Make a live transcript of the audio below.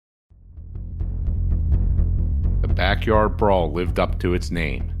Backyard Brawl lived up to its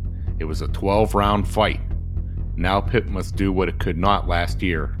name. It was a 12-round fight. Now Pitt must do what it could not last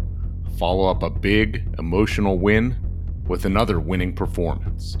year. Follow up a big, emotional win with another winning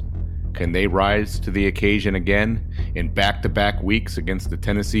performance. Can they rise to the occasion again in back-to-back weeks against the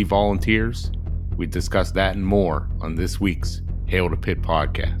Tennessee Volunteers? We discuss that and more on this week's Hail to Pitt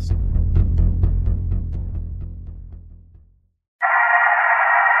podcast.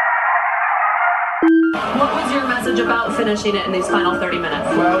 What was your message about finishing it in these final 30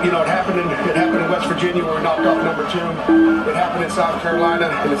 minutes? Well, it happened in West Virginia where we knocked off number 2. It happened in South Carolina,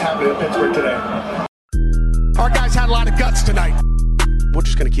 and it's happening in Pittsburgh today. Our guys had a lot of guts tonight. We're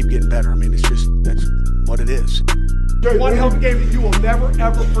just going to keep getting better. I mean, that's what it is. One hell of a game that you will never,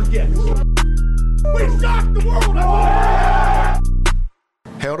 ever forget. We shocked the world!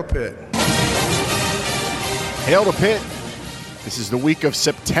 Hail to Pitt. Hail to Pitt. This is the week of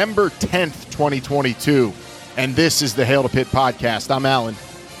September 10th, 2022, and this is the Hail to Pitt podcast. I'm Alan.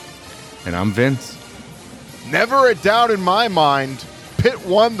 And I'm Vince. Never a doubt in my mind, Pitt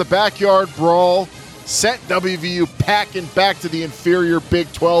won the backyard brawl, sent WVU packing back to the inferior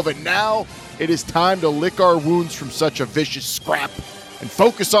Big 12, and now it is time to lick our wounds from such a vicious scrap and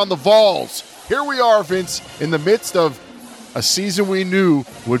focus on the Vols. Here we are, Vince, in the midst of a season we knew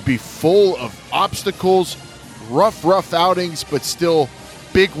would be full of obstacles, rough outings, but still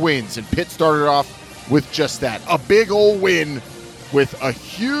big wins. And Pitt started off with just that. A big old win with a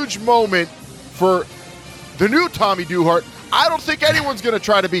huge moment for the new Tommy Duhart. I don't think anyone's going to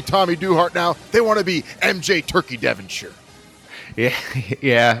try to be Tommy Duhart now. They want to be MJ Turkey Devonshire.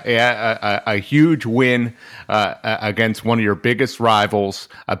 Yeah. A huge win against one of your biggest rivals,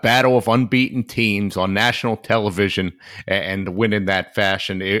 a battle of unbeaten teams on national television, and win in that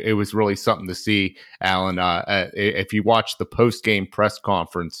fashion. It was really something to see, Alan. If you watch the post-game press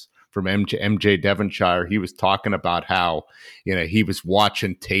conference from MJ Devonshire, he was talking about how, he was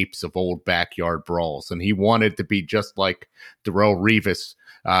watching tapes of old backyard brawls, and he wanted to be just like Darrelle Revis,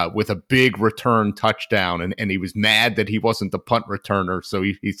 with a big return touchdown, and he was mad that he wasn't the punt returner, so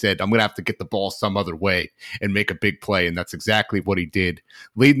he said, I'm going to have to get the ball some other way and make a big play, and that's exactly what he did,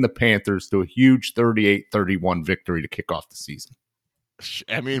 leading the Panthers to a huge 38-31 victory to kick off the season.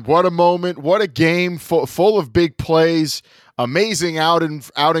 I mean, what a moment, what a game full of big plays, amazing outing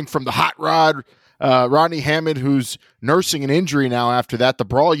from the hot rod, Rodney Hammond, who's nursing an injury now after that. The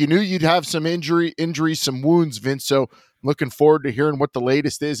brawl, you knew you'd have some injuries, some wounds, Vince, so looking forward to hearing what the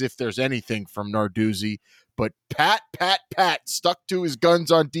latest is, if there's anything from Narduzzi. But Pat stuck to his guns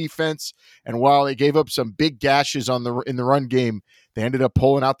on defense, and while they gave up some big gashes in the run game, they ended up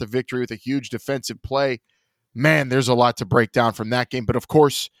pulling out the victory with a huge defensive play. Man, there's a lot to break down from that game. But of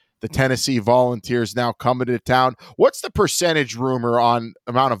course, the Tennessee Volunteers now coming to town. What's the percentage rumor on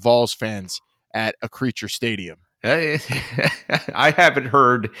amount of Vols fans at a Creature Stadium? I haven't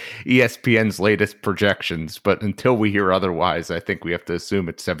heard ESPN's latest projections, but until we hear otherwise, I think we have to assume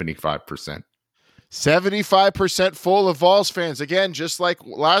it's 75%. 75% full of Vols fans. Again, just like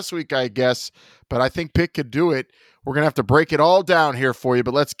last week, I guess, but I think Pitt could do it. We're going to have to break it all down here for you,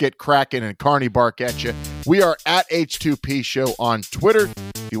 but let's get cracking and Carney bark at you. We are at H2P Show on Twitter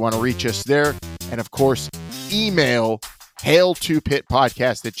if you want to reach us there. And, of course, email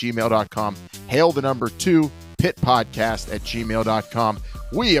hail2pitpodcast@gmail.com. Hail the number 2. pitpodcast@gmail.com.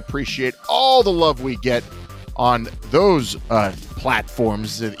 We appreciate all the love we get on those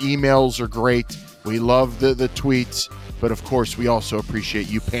platforms. The emails are great. We love the tweets, but of course we also appreciate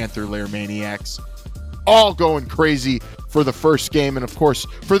you Panther Lair maniacs all going crazy for the first game, and of course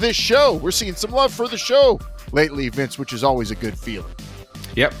for this show. We're seeing some love for the show lately, Vince, which is always a good feeling.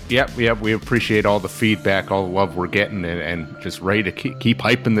 Yep. We appreciate all the feedback, all the love we're getting, and just ready to keep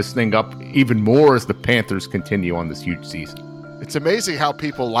hyping this thing up even more as the Panthers continue on this huge season. It's amazing how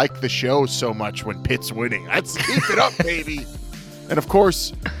people like the show so much when Pitt's winning. Let's keep it up, baby. And of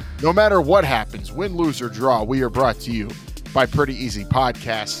course, no matter what happens, win, lose, or draw, we are brought to you by Pretty Easy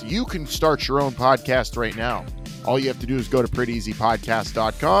Podcasts. You can start your own podcast right now. All you have to do is go to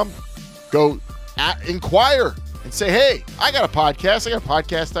prettyeasypodcast.com, go inquire, and say, hey, I got a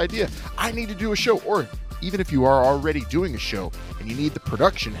podcast idea. I need to do a show. Or even if you are already doing a show and you need the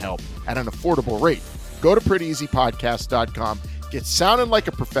production help at an affordable rate, go to prettyeasypodcast.com. Get sounding like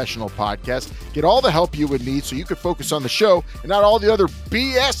a professional podcast. Get all the help you would need so you could focus on the show and not all the other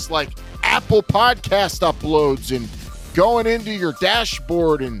BS like Apple Podcast uploads and going into your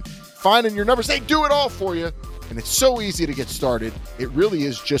dashboard and finding your numbers. They do it all for you. And it's so easy to get started. It really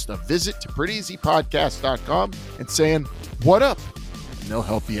is just a visit to prettyeasypodcast.com and saying, what up? And they'll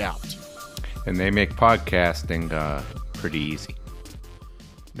help you out. And they make podcasting pretty easy.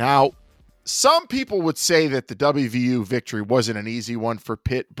 Now, some people would say that the WVU victory wasn't an easy one for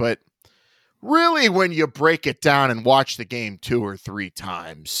Pitt, but really when you break it down and watch the game 2 or 3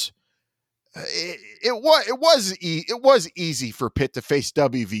 times, it was easy for Pitt to face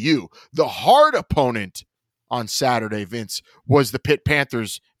WVU. The hard opponent on Saturday, Vince, was the Pitt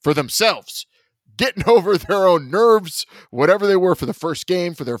Panthers for themselves, getting over their own nerves, whatever they were for the first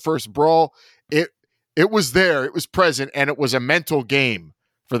game, for their first brawl. It was there, it was present, and it was a mental game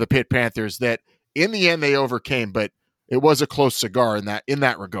for the Pitt Panthers that in the end they overcame, but it was a close cigar in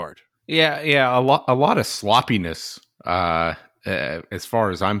that regard. Yeah, a lot of sloppiness as far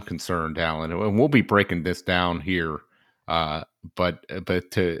as I'm concerned, Alan, and we'll be breaking this down here. But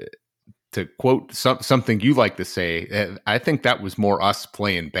to quote something you like to say, I think that was more us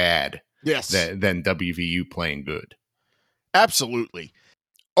playing bad, than WVU playing good. Absolutely.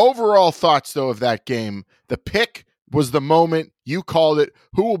 Overall thoughts though of that game, the pick was the moment. You called it.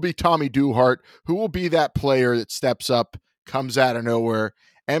 Who will be Tommy Duhart? Who will be that player that steps up, comes out of nowhere?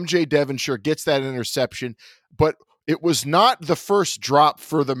 MJ Devonshire gets that interception, but it was not the first drop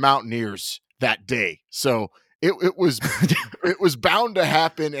for the Mountaineers that day. So it was it was bound to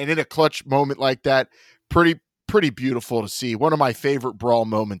happen, and in a clutch moment like that, pretty beautiful to see. One of my favorite brawl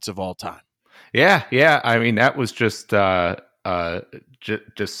moments of all time. Yeah. I mean, that was just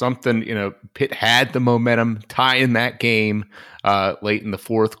something, Pitt had the momentum, tie in that game late in the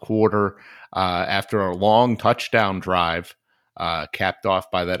fourth quarter after a long touchdown drive, capped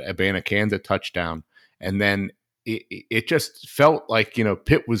off by that Abanikanda touchdown. And then it just felt like,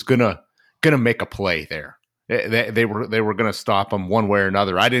 Pitt was gonna make a play there. They were going to stop them one way or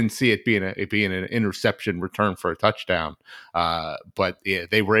another. I didn't see it being an interception return for a touchdown, but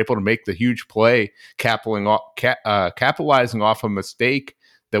they were able to make the huge play, capitalizing off a mistake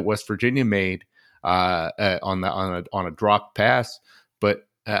that West Virginia made on a dropped pass. But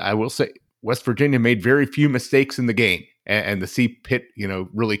I will say West Virginia made very few mistakes in the game, and to see Pitt,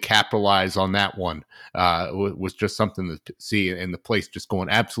 really capitalize on that one was just something to see, and the place just going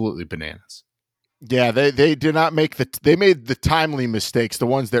absolutely bananas. Yeah, they did not they made the timely mistakes, the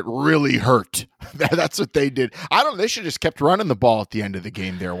ones that really hurt. That's what they did. They should have just kept running the ball at the end of the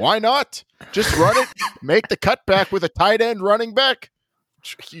game there. Why not? Just run it, make the cutback with a tight end running back.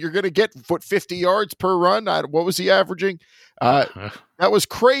 You're going to get 50 yards per run. What was he averaging? That was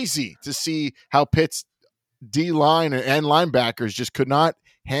crazy to see how Pitt's D-line and linebackers just could not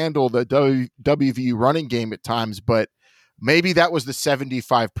handle the WVU running game at times, but maybe that was the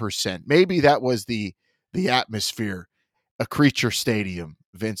 75%. Maybe that was the atmosphere, a Creature Stadium,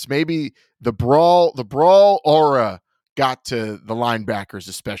 Vince. Maybe the brawl aura got to the linebackers,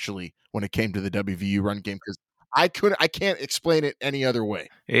 especially when it came to the WVU run game, because I can't explain it any other way.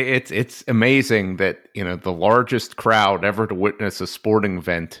 It's amazing that the largest crowd ever to witness a sporting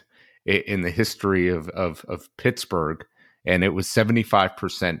event in the history of Pittsburgh, and it was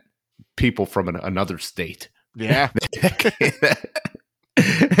 75% people from another state. Yeah.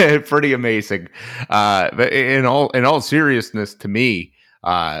 Pretty amazing. But in all seriousness, to me,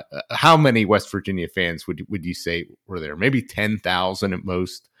 how many West Virginia fans would you say were there? Maybe 10,000 at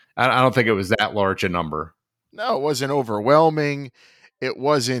most. I don't think it was that large a number. No, it wasn't overwhelming. It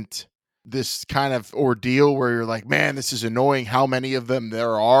wasn't this kind of ordeal where you're like, man, this is annoying how many of them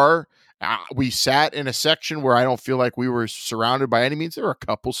there are. We sat in a section where I don't feel like we were surrounded by any means. There were a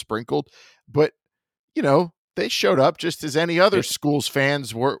couple sprinkled, but they showed up just as any other school's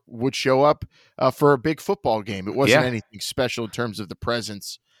fans would show up for a big football game. It wasn't anything special in terms of the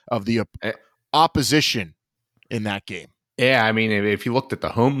presence of the opposition in that game. Yeah, I mean, if you looked at the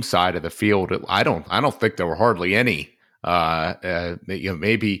home side of the field, I don't think there were hardly any.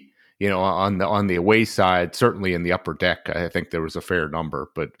 Maybe on the away side, certainly in the upper deck, I think there was a fair number,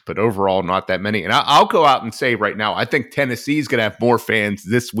 but overall, not that many. And I'll go out and say right now, I think Tennessee's going to have more fans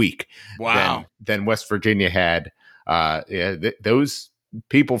this week than West Virginia had. Those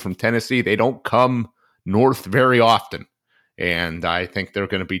people from Tennessee, they don't come north very often, and I think they're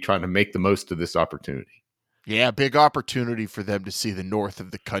going to be trying to make the most of this opportunity. Yeah, big opportunity for them to see the north of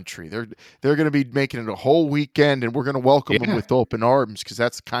the country. They're going to be making it a whole weekend, and we're going to welcome them with open arms because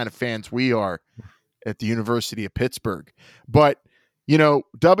that's the kind of fans we are at the University of Pittsburgh. But,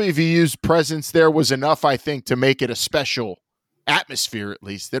 WVU's presence there was enough, I think, to make it a special atmosphere, at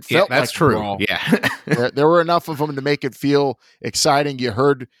least. That felt that's like true. brawl. Yeah. there were enough of them to make it feel exciting. You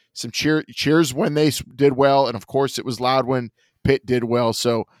heard some cheers when they did well, and, of course, it was loud when Pitt did well.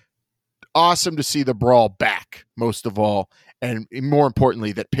 So, awesome to see the brawl back, most of all, and more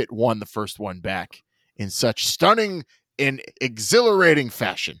importantly, that Pitt won the first one back in such stunning and exhilarating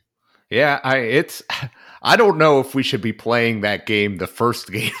fashion. Yeah, I don't know if we should be playing that game the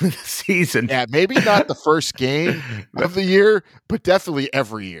first game of the season. Yeah, maybe not the first game of the year, but definitely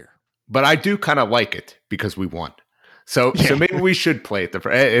every year. But I do kind of like it because we won. So maybe we should play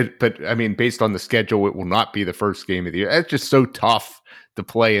it. But I mean, based on the schedule, it will not be the first game of the year. It's just so tough to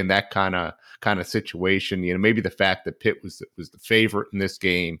play in that kind of situation. You know, maybe the fact that Pitt was the favorite in this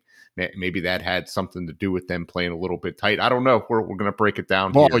game, maybe that had something to do with them playing a little bit tight. I don't know. We're going to break it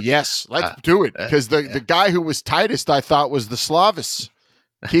down. Well, here. yes, let's do it, because the guy who was tightest, I thought, was the Slovis,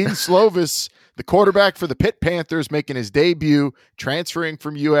 Keaton Slovis, the quarterback for the Pitt Panthers, making his debut, transferring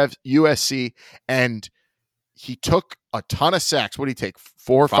from USC, and he took a ton of sacks. What did he take?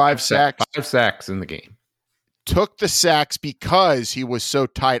 4 or 5 sacks? 5 sacks in the game. Took the sacks because he was so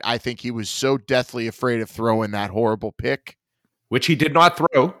tight. I think he was so deathly afraid of throwing that horrible pick. Which he did not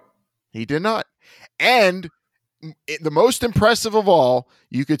throw. He did not. And the most impressive of all,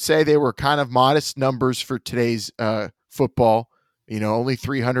 you could say they were kind of modest numbers for today's football. You know, only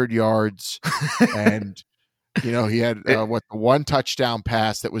 300 yards. And, you know, he had the one touchdown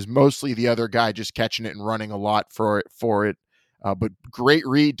pass that was mostly the other guy just catching it and running a lot for it. But great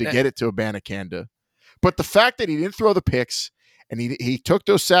read to get it to Abanikanda. But the fact that he didn't throw the picks and he took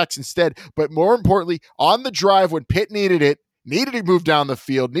those sacks instead, but more importantly, on the drive when Pitt needed to move down the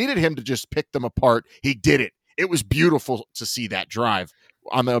field, needed him to just pick them apart, he did it. It was beautiful to see that drive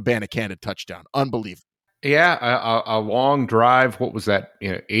on the Abanikanda touchdown. Unbelievable. Yeah, a long drive. What was that?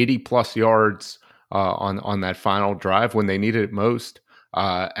 80 plus yards on that final drive when they needed it most.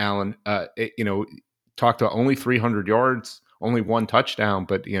 Alan, talked about only 300 yards, only one touchdown,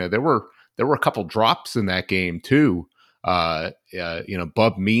 but there were a couple drops in that game too.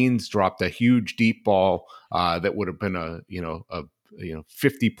 Bub Means dropped a huge deep ball that would have been a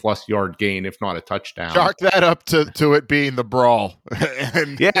 50 plus yard gain, if not a touchdown. Chalk that up to it being the brawl.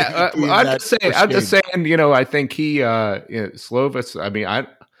 I'm just saying. I think he Slovis. I mean,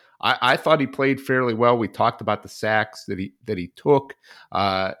 I thought he played fairly well. We talked about the sacks that he took.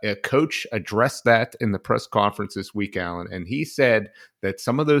 A coach addressed that in the press conference this week, Alan, and he said that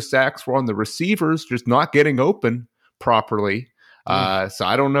some of those sacks were on the receivers just not getting open properly. So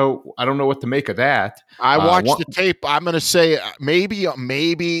I don't know what to make of that. I watched the tape. I'm going to say maybe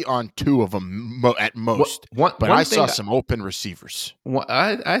on 2 of them at most. But I saw some open receivers.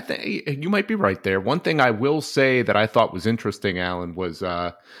 I think you might be right there. One thing I will say that I thought was interesting, Alan, was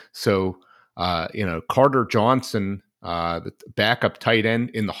Carter Johnson, the backup tight end,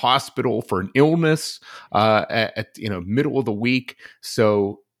 in the hospital for an illness at middle of the week.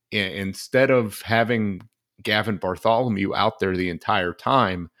 So instead of having Gavin Bartholomew out there the entire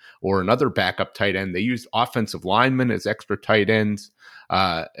time, or another backup tight end, they used offensive linemen as extra tight ends,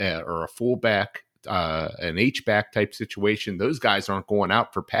 or a fullback, an H-back type situation. Those guys aren't going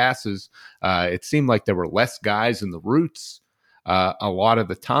out for passes. It seemed like there were less guys in the roots a lot of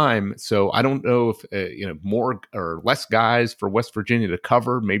the time. So I don't know if more or less guys for West Virginia to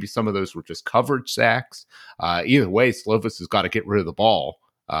cover. Maybe some of those were just coverage sacks. Either way, Slovis has got to get rid of the ball.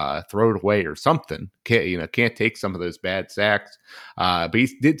 Throw it away or something. Can't take some of those bad sacks. But he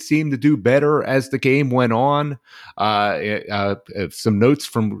did seem to do better as the game went on. Some notes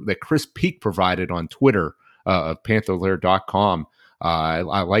that Chris Peak provided on Twitter of PantherLair.com. I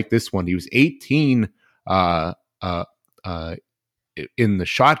like this one. He was 18 in the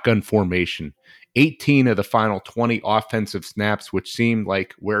shotgun formation. 18 of the final 20 offensive snaps, which seemed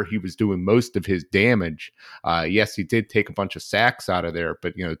like where he was doing most of his damage. Yes, he did take a bunch of sacks out of there,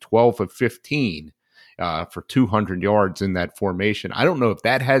 but 12 of 15 for 200 yards in that formation. I don't know if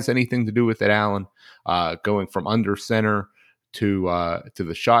that has anything to do with it, Alan, going from under center to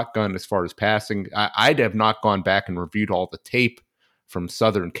the shotgun as far as passing. I'd have not gone back and reviewed all the tape from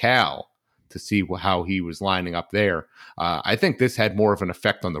Southern Cal to see how he was lining up there. I think this had more of an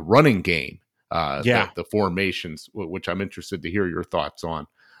effect on the running game. The formations, which I'm interested to hear your thoughts on,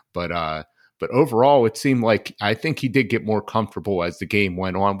 but overall, it seemed like I think he did get more comfortable as the game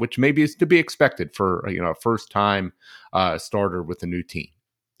went on, which maybe is to be expected for a first time starter with a new team.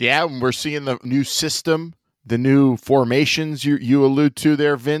 Yeah, we're seeing the new system, the new formations you allude to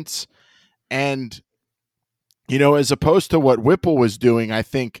there, Vince, and as opposed to what Whipple was doing, I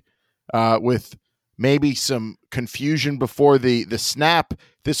think with maybe some confusion before the snap.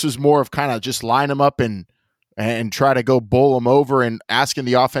 This was more of kind of just line them up and try to go bowl them over and asking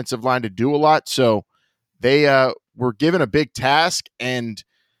the offensive line to do a lot. So they were given a big task, and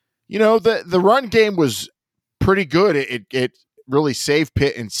the run game was pretty good. It really saved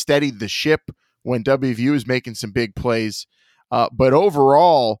Pitt and steadied the ship when WVU was making some big plays. But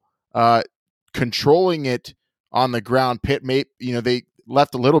overall, controlling it on the ground, Pitt they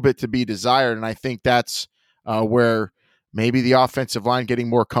left a little bit to be desired. And I think that's where maybe the offensive line getting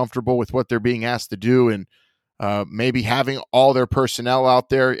more comfortable with what they're being asked to do, and maybe having all their personnel out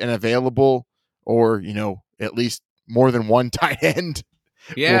there and available, or, at least more than one tight end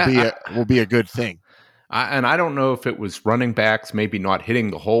will be a good thing. And I don't know if it was running backs maybe not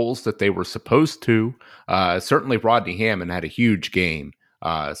hitting the holes that they were supposed to. Certainly Rodney Hammond had a huge game,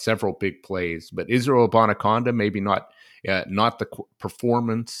 several big plays, but Israel Abanikanda maybe not the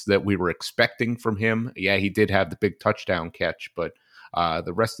performance that we were expecting from him. Yeah, he did have the big touchdown catch, but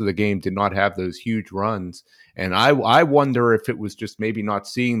the rest of the game did not have those huge runs. And I wonder if it was just maybe not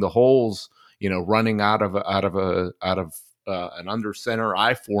seeing the holes, running out of an under center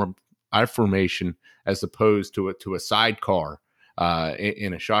I formation as opposed to a sidecar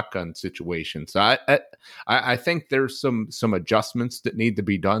in a shotgun situation. So I think there's some adjustments that need to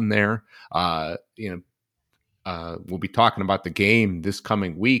be done there. We'll be talking about the game this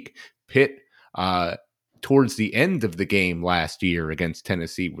coming week. Pitt, towards the end of the game last year against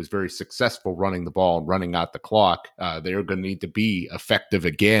Tennessee, was very successful running the ball and running out the clock. They're going to need to be effective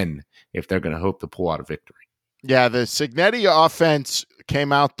again if they're going to hope to pull out a victory. Yeah, the Cignetti offense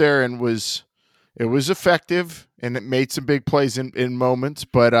came out there and was effective, and it made some big plays in moments.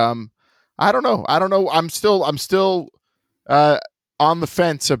 But I don't know. I'm still on the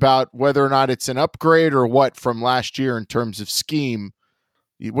fence about whether or not it's an upgrade or what from last year in terms of scheme.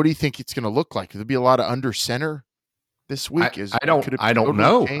 What do you think it's going to look like? There'll be a lot of under center this week. I don't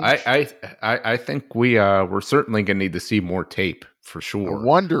know. I think we're certainly going to need to see more tape for sure. I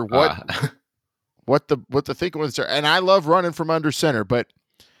wonder what the thinking was there. And I love running from under center, but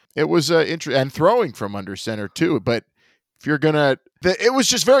it was and throwing from under center too. But if you're it was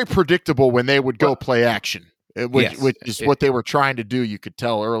just very predictable when they would go play action, which is what they were trying to do. You could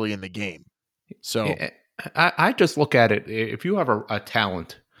tell early in the game. So I just look at it. If you have a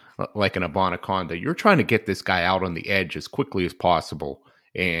talent like an Abanikanda, you're trying to get this guy out on the edge as quickly as possible,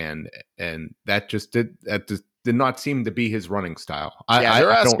 and that just did not seem to be his running style.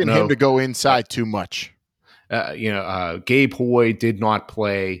 They're asking him to go inside too much. Gabe Hoy did not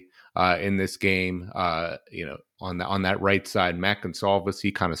play in this game. On that right side, Matt Gonsalves,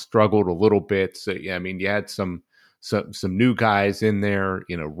 he kind of struggled a little bit. So yeah, I mean, you had some new guys in there,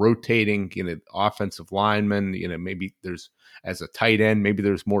 rotating, offensive linemen. Maybe there's, as a tight end, maybe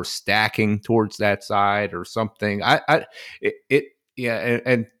there's more stacking towards that side or something.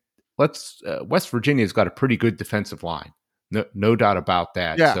 West Virginia's got a pretty good defensive line. No doubt about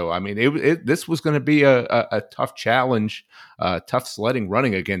that. Yeah. So, I mean, this was going to be a tough challenge, tough sledding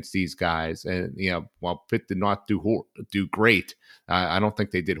running against these guys. And, while Pitt did not do great, I don't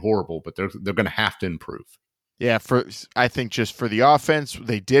think they did horrible, but they're going to have to improve. Yeah, I think just for the offense,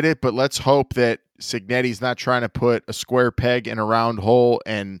 they did it, but let's hope that Cignetti's not trying to put a square peg in a round hole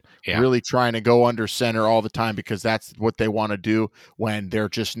and really trying to go under center all the time, because that's what they want to do when they're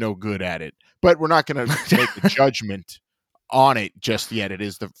just no good at it. But we're not going to make a judgment on it just yet. It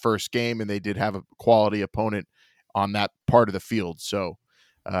is the first game, and they did have a quality opponent on that part of the field. So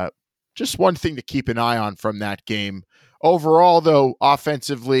just one thing to keep an eye on from that game. Overall, though,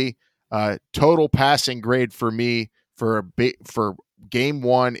 offensively, total passing grade for me for game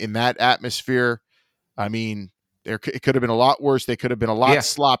one in that atmosphere. I mean, it could have been a lot worse. They could have been a lot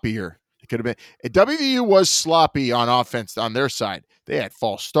sloppier. It could have been. WVU was sloppy on offense on their side. They had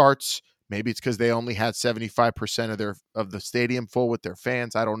false starts. Maybe it's because they only had 75% of the stadium full with their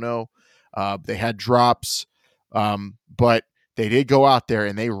fans. I don't know. They had drops, but they did go out there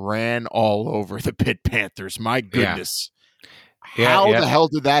and they ran all over the Pitt Panthers. My goodness. How the hell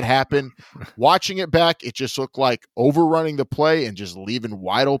did that happen? Watching it back, it just looked like overrunning the play and just leaving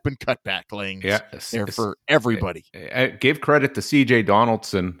wide open cutback lanes there for everybody. Give credit to C.J.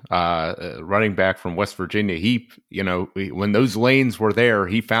 Donaldson, running back from West Virginia. He, when those lanes were there,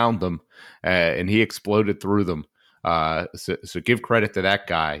 he found them and he exploded through them. So give credit to that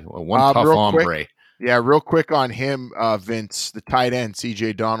guy. One tough hombre. Real quick on him, Vince, the tight end,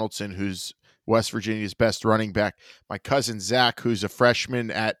 C.J. Donaldson, who's West Virginia's best running back. My cousin Zach, who's a freshman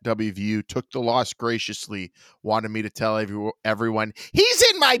at WVU, took the loss graciously, wanted me to tell everyone, he's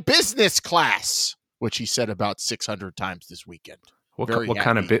in my business class, which he said about 600 times this weekend. What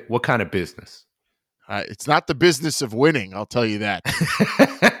kind of business? It's not the business of winning, I'll tell you that.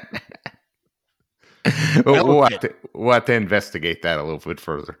 We'll have to investigate that a little bit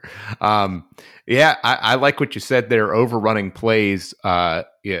further. I like what you said there. Overrunning plays.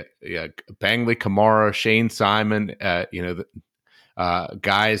 Bangley Kamara, Shane Simon.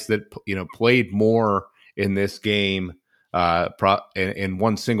 Guys that played more in this game in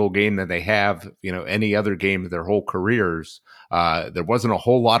one single game than they have, any other game of their whole careers. There wasn't a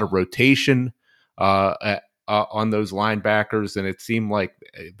whole lot of rotation on those linebackers, and it seemed like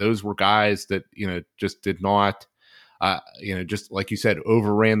those were guys that just did not, just like you said,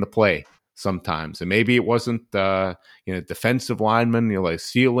 overran the play sometimes. And maybe it wasn't defensive linemen like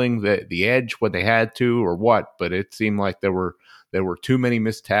sealing the edge when they had to or what, but it seemed like there were too many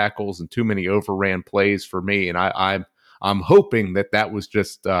missed tackles and too many overran plays for me, and I'm hoping that was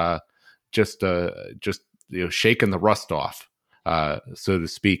just shaking the rust off, so to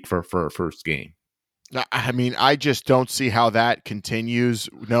speak, for a first game. I mean, I just don't see how that continues,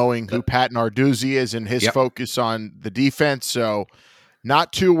 knowing who Pat Narduzzi is and his focus on the defense. So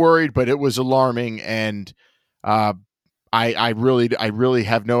not too worried, but it was alarming. And I really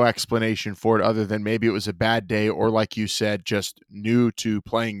have no explanation for it other than maybe it was a bad day or, like you said, just new to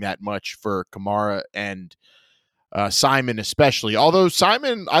playing that much for Kamara and Simon especially. Although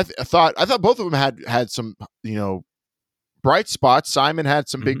Simon, I thought both of them had some, bright spots. Simon had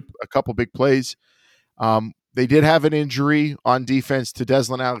some a couple big plays. They did have an injury on defense to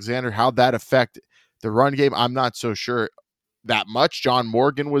Deslin Alexander. How'd that affect the run game? I'm not so sure that much. John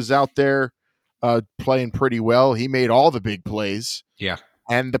Morgan was out there playing pretty well. He made all the big plays. Yeah.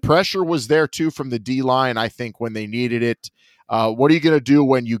 And the pressure was there too from the D-line, I think, when they needed it. What are you going to do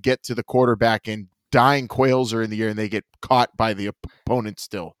when you get to the quarterback and dying quails are in the air and they get caught by the opponent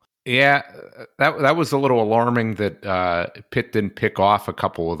still? Yeah, that was a little alarming that Pitt didn't pick off a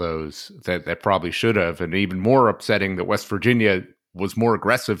couple of those that probably should have, and even more upsetting that West Virginia was more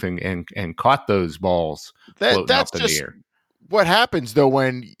aggressive and caught those balls floating up in the air. What happens though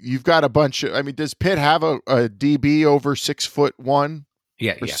when you've got a bunch of? I mean, does Pitt have a DB over 6'1"?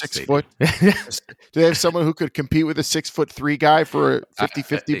 Yeah, or 6 foot. Do they have someone who could compete with a 6'3" guy for a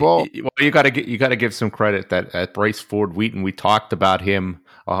 50-50 ball? Well, you got to give some credit that Bryce Ford Wheaton. We talked about him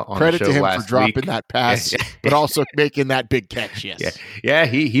on credit the show to him last for dropping week. that pass, but also making that big catch. Yes, yeah.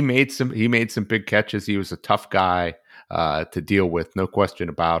 He made some big catches. He was a tough guy to deal with, no question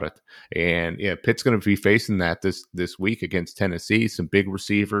about it. And Pitt's going to be facing that this week against Tennessee. Some big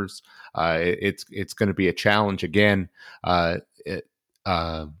receivers. It's going to be a challenge again.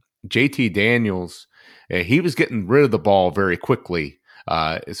 JT Daniels, he was getting rid of the ball very quickly.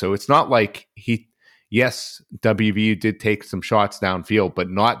 So it's not like yes, WVU did take some shots downfield,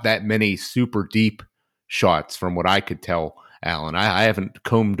 but not that many super deep shots from what I could tell, Alan. I haven't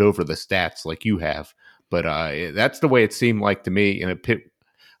combed over the stats like you have, but that's the way it seemed like to me. And Pitt,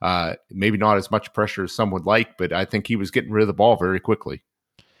 maybe not as much pressure as some would like, but I think he was getting rid of the ball very quickly.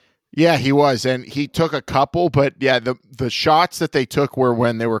 Yeah, he was, and he took a couple, but the shots that they took were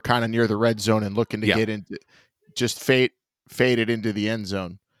when they were kind of near the red zone and looking to get into, just faded into the end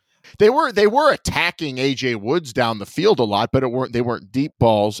zone. They were attacking AJ Woods down the field a lot, but they weren't deep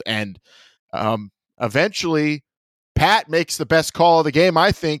balls, and eventually Pat makes the best call of the game,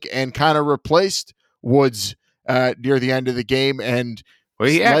 I think, and kind of replaced Woods near the end of the game, and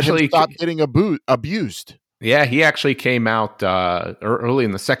he actually stopped getting abused. Yeah, he actually came out early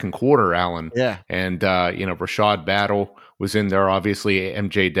in the second quarter, Alan. Yeah. And, Rashad Battle was in there, obviously,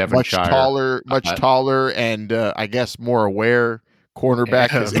 MJ Devonshire. Much taller, and I guess more aware cornerback.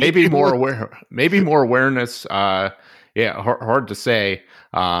 Maybe more awareness. Hard to say.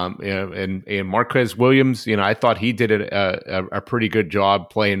 And Marquez Williams, I thought he did a pretty good job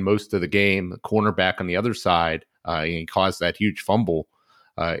playing most of the game. The cornerback on the other side, he caused that huge fumble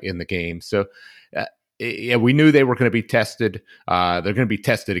in the game. So, we knew they were going to be tested. They're going to be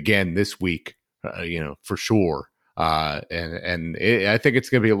tested again this week, for sure. I think it's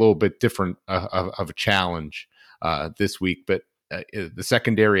going to be a little bit different of a challenge this week. But the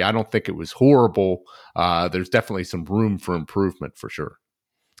secondary, I don't think it was horrible. There's definitely some room for improvement for sure.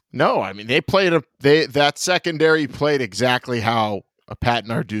 No, I mean that secondary played exactly how a Pat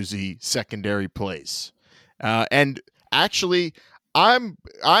Narduzzi secondary plays, and actually. I'm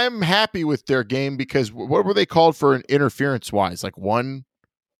happy with their game because what were they called for an interference wise? Like one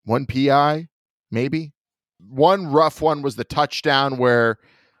PI, maybe? One rough one was the touchdown where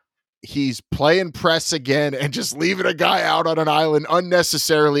he's playing press again and just leaving a guy out on an island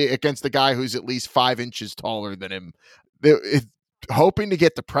unnecessarily against the guy who's at least 5 inches taller than him. Hoping to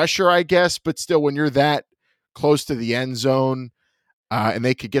get the pressure, I guess, but still when you're that close to the end zone and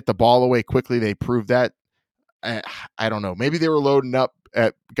they could get the ball away quickly, they proved that. I don't know. Maybe they were loading up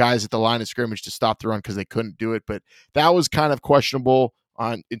at guys at the line of scrimmage to stop the run because they couldn't do it. But that was kind of questionable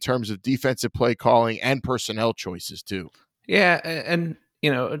in terms of defensive play calling and personnel choices too. Yeah, and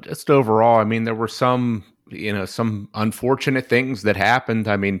just overall, I mean, there were some unfortunate things that happened.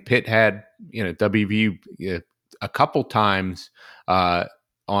 I mean, Pitt had WVU a couple times third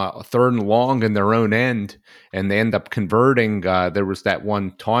and long in their own end, and they end up converting. There was that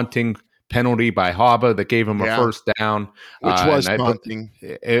one taunting penalty by Haba that gave him a first down, which was taunting,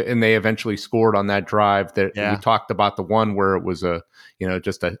 and they eventually scored on that drive. That we talked about the one where it was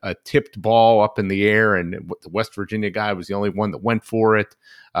just a tipped ball up in the air, and the West Virginia guy was the only one that went for it.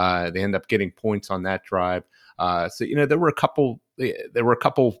 They end up getting points on that drive. So there were a couple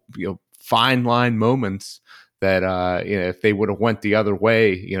fine line moments that if they would have went the other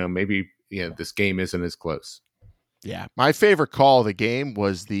way, maybe this game isn't as close. Yeah, my favorite call of the game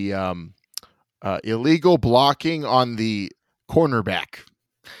was the illegal blocking on the cornerback.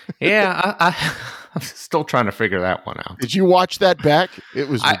 Yeah, I'm still trying to figure that one out. Did you watch that back? It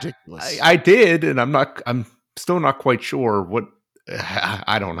was ridiculous. I did, and I'm still not quite sure what.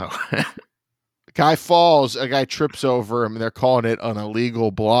 I don't know. Guy falls, a guy trips over him, and they're calling it an illegal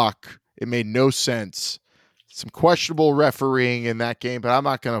block. It made no sense. Some questionable refereeing in that game, but I'm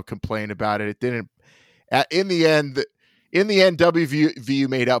not going to complain about it. It didn't. In the end, WVU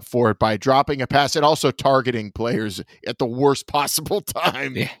made up for it by dropping a pass and also targeting players at the worst possible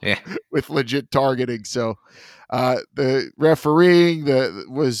time with legit targeting. So the refereeing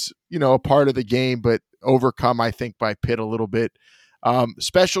was a part of the game, but overcome, I think, by Pitt a little bit.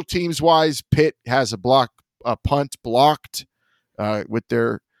 Special teams wise, Pitt has a punt blocked with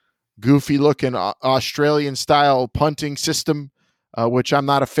their goofy looking Australian style punting system, which I'm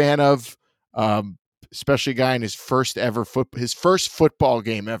not a fan of. Especially a guy in his first football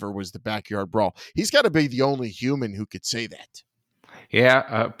game ever was the backyard brawl. He's got to be the only human who could say that.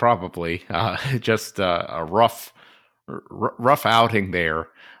 Yeah, probably. Just a rough outing there.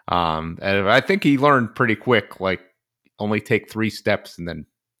 And I think he learned pretty quick, like only take 3 steps and then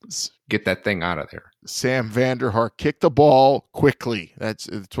get that thing out of there. Sam Vanderhart kicked the ball quickly. That's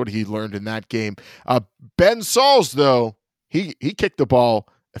what he learned in that game. Ben Sauls, though, he kicked the ball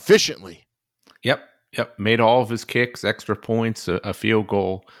efficiently. Yep. Made all of his kicks, extra points, a field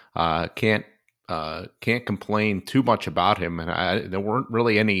goal. Can't complain too much about him. And there weren't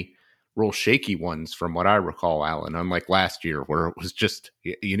really any real shaky ones from what I recall, Alan, unlike last year where it was just,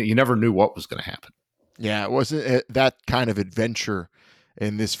 you never knew what was going to happen. Yeah, it wasn't that kind of adventure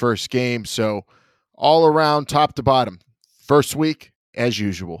in this first game. So all around, top to bottom, first week, as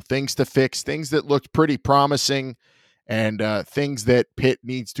usual, things to fix, things that looked pretty promising, and things that Pitt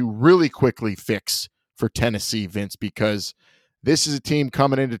needs to really quickly fix for Tennessee, Vince, because this is a team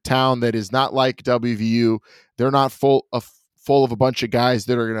coming into town that is not like WVU. They're not full of a bunch of guys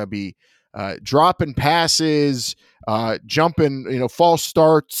that are going to be dropping passes, jumping, false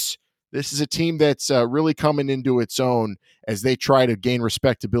starts. This is a team that's really coming into its own as they try to gain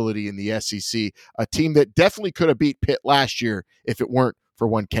respectability in the SEC, a team that definitely could have beat Pitt last year if it weren't for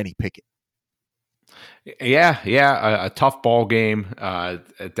one Kenny Pickett. Yeah, a tough ball game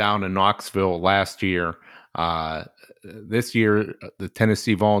down in Knoxville last year. This year, the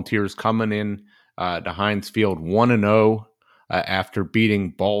Tennessee Volunteers coming in to Heinz Field 1-0 after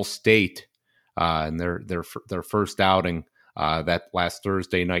beating Ball State in their first outing that last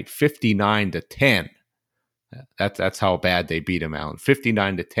Thursday night, 59-10. That's how bad they beat them, Alan.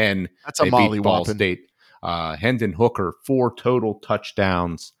 59-10. That's a molly Ball State. Hendon Hooker, 4 total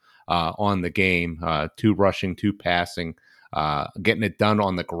touchdowns on the game, 2 rushing, 2 passing, getting it done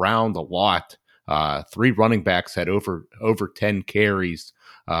on the ground a lot. 3 running backs had over 10 carries,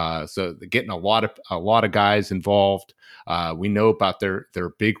 so getting a lot of guys involved. We know about their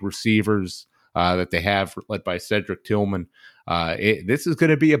big receivers that they have, led by Cedric Tillman. This is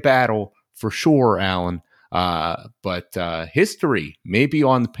going to be a battle for sure, Alan. But history may be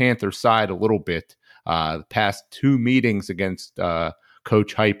on the Panther side a little bit. The past 2 meetings against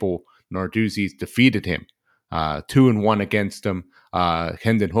Coach Heupel, Narduzzi's defeated him 2-1 against him.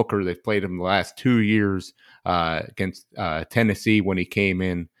 Hendon Hooker, they've played him the last 2 years against Tennessee when he came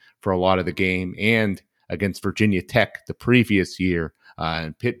in for a lot of the game, and against Virginia Tech the previous year.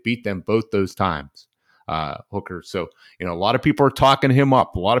 And Pitt beat them both those times. Hooker. So, a lot of people are talking him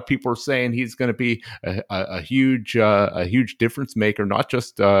up. A lot of people are saying he's going to be a huge difference maker, not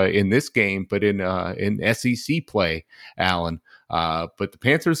just in this game, but in SEC play, Alan. But the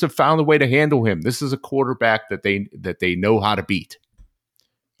Panthers have found a way to handle him. This is a quarterback that they know how to beat.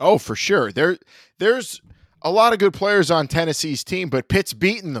 Oh, for sure. There's a lot of good players on Tennessee's team, but Pitt's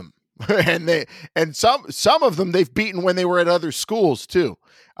beaten them. and some of them they've beaten when they were at other schools too.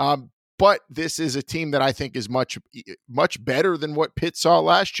 But this is a team that I think is much better than what Pitt saw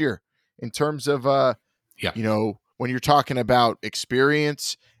last year in terms of, when you're talking about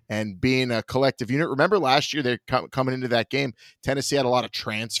experience and being a collective unit. Remember last year, they're coming into that game, Tennessee had a lot of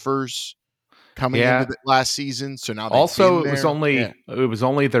transfers. coming into the last season. So now also it was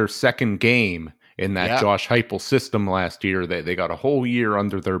only their second game in that Josh Heupel system last year. They got a whole year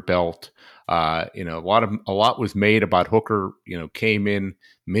under their belt. A lot was made about Hooker, came in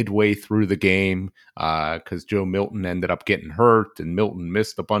midway through the game because Joe Milton ended up getting hurt and Milton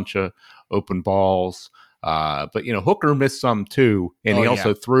missed a bunch of open balls. But Hooker missed some too, and he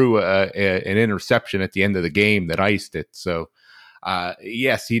also threw an interception at the end of the game that iced it. So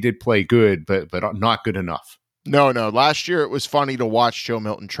yes, he did play good, but not good enough. No. Last year it was funny to watch Joe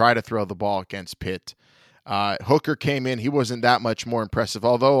Milton try to throw the ball against Pitt. Hooker came in; he wasn't that much more impressive,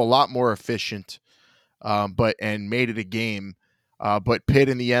 although a lot more efficient. And made it a game. But Pitt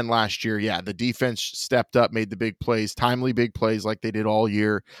in the end last year, the defense stepped up, made the big plays, timely big plays like they did all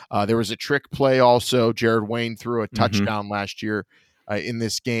year. There was a trick play also. Jared Wayne threw a touchdown last year in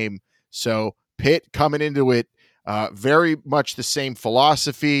this game. So Pitt coming into it, very much the same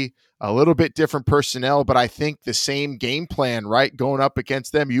philosophy, a little bit different personnel, but I think the same game plan, right? Going up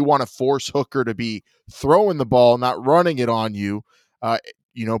against them, you want to force Hooker to be throwing the ball, not running it on you. I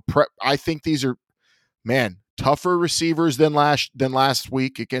think these are, tougher receivers than last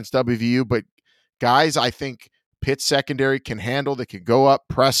week against WVU, but guys, I think Pitt's secondary can handle. They can go up,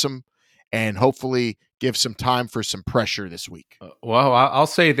 press them, and hopefully give some time for some pressure this week. Well, I'll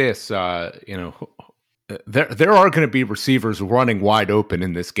say this: there are going to be receivers running wide open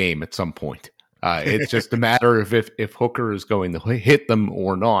in this game at some point. It's just a matter of if Hooker is going to hit them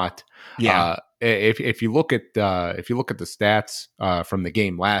or not. Yeah. If you look at the stats from the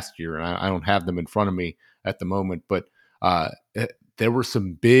game last year, and I don't have them in front of me at the moment, but there were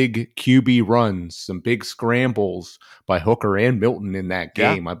some big QB runs, some big scrambles by Hooker and Milton in that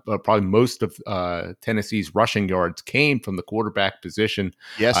game. Probably most of Tennessee's rushing yards came from the quarterback position.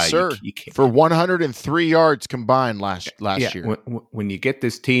 Yes, sir. For 103 yards combined last year. When you get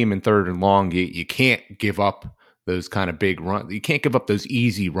this team in third and long, you can't give up those kind of big runs. You can't give up those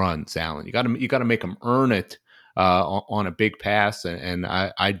easy runs, Alan. You got to make them earn it on a big pass. And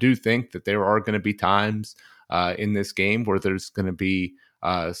I do think that there are going to be times in this game where there's going to be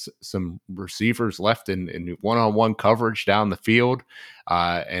some receivers left in one-on-one coverage down the field,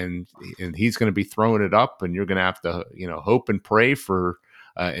 and he's going to be throwing it up, and you're going to have to hope and pray for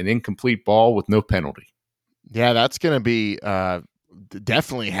an incomplete ball with no penalty. Yeah, that's going to be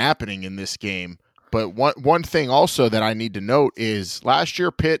definitely happening in this game. But one thing also that I need to note is last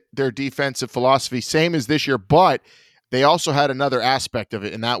year Pitt, their defensive philosophy, same as this year, but they also had another aspect of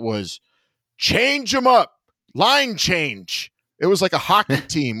it, and that was change them up, line change. It was like a hockey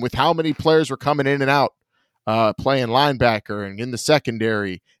team with how many players were coming in and out, playing linebacker and in the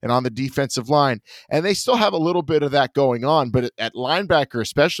secondary and on the defensive line. And they still have a little bit of that going on, but at linebacker,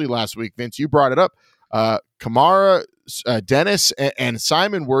 especially last week, Vince, you brought it up, Kamara, Dennis, and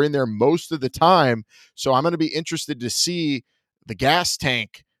Simon were in there most of the time. So I'm going to be interested to see the gas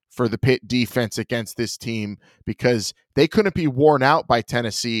tank for the Pitt defense against this team, because they couldn't be worn out by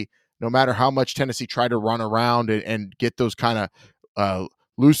Tennessee, no matter how much Tennessee tried to run around and get those kind of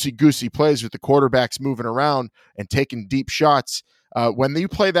loosey-goosey plays with the quarterbacks moving around and taking deep shots. When you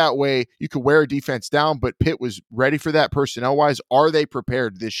play that way, you could wear a defense down, but Pitt was ready for that personnel-wise. Are they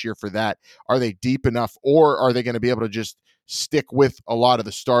prepared this year for that? Are they deep enough, or are they going to be able to just stick with a lot of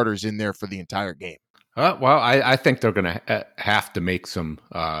the starters in there for the entire game? Well, I think they're going to have to make some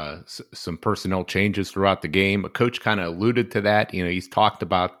personnel changes throughout the game. A coach kind of alluded to that. He's talked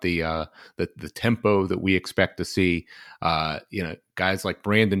about the tempo that we expect to see. Guys like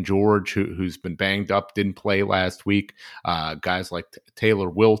Brandon George, who's been banged up, didn't play last week. Guys like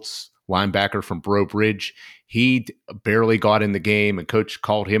Taylor Wiltz, linebacker from Breaux Bridge, he barely got in the game, and coach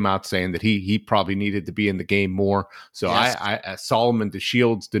called him out saying that he probably needed to be in the game more. So yes. Solomon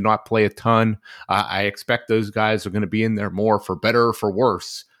DeShields did not play a ton. I expect those guys are going to be in there more, for better or for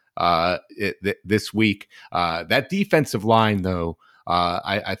worse, this week. That defensive line, though,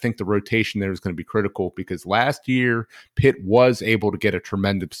 I think the rotation there is going to be critical, because last year Pitt was able to get a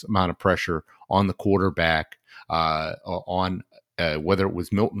tremendous amount of pressure on the quarterback, on whether it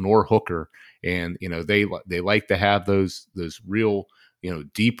was Milton or Hooker. And, they like to have those real,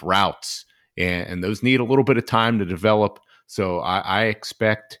 deep routes, and those need a little bit of time to develop. So I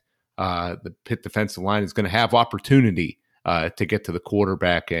expect the Pitt defensive line is going to have opportunity to get to the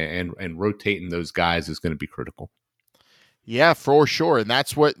quarterback, and rotating those guys is going to be critical. Yeah, for sure. And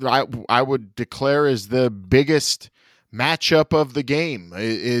that's what I would declare is the biggest matchup of the game,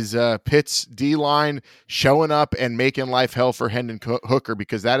 is Pitt's D-line showing up and making life hell for Hendon Hooker,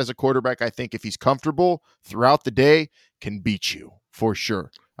 because that is a quarterback, I think, if he's comfortable throughout the day, can beat you for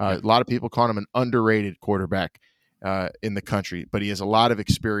sure. A lot of people call him an underrated quarterback in the country, but he has a lot of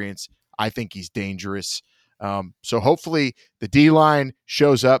experience. I think he's dangerous. So hopefully the D-line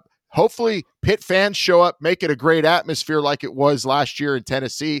shows up. Hopefully Pitt fans show up, make it a great atmosphere like it was last year in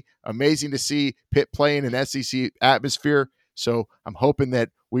Tennessee. Amazing to see Pitt playing an SEC atmosphere. So I'm hoping that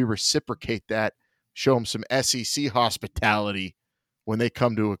we reciprocate that, show them some SEC hospitality when they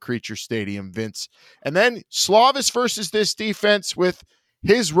come to a Creature Stadium, Vince. And then Slovis versus this defense with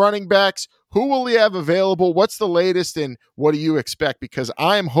his running backs. Who will he have available? What's the latest, and what do you expect? Because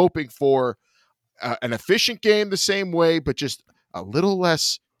I am hoping for an efficient game the same way, but just a little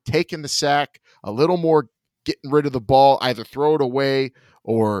less taking the sack, a little more getting rid of the ball, either throw it away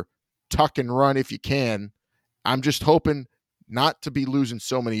or tuck and run if you can. I'm just hoping not to be losing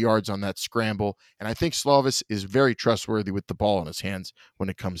so many yards on that scramble. And I think Slovis is very trustworthy with the ball in his hands when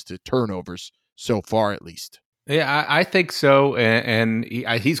it comes to turnovers, so far at least. Yeah, I think so. And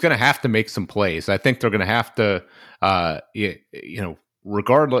he's going to have to make some plays. I think they're going to have to,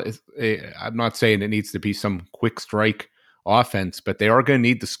 regardless, I'm not saying it needs to be some quick strike offense, but they are going to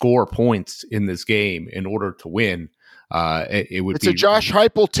need to score points in this game in order to win. It's a Josh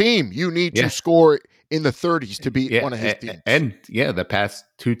Heupel team. You need to score in the 30s to beat one of his teams. And the past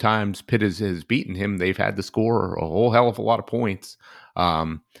 2 times Pitt has beaten him, they've had to score a whole hell of a lot of points.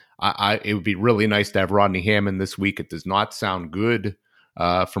 It would be really nice to have Rodney Hammond this week. It does not sound good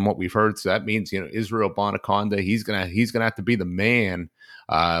from what we've heard. So that means, Israel Bonaconda, he's gonna have to be the man.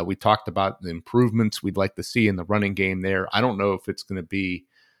 We talked about the improvements we'd like to see in the running game there. I don't know if it's going to be,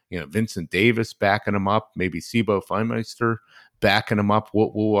 Vincent Davis backing him up, maybe Sibo Feinmeister backing him up.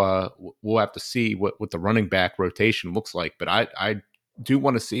 We'll have to see what the running back rotation looks like. But I do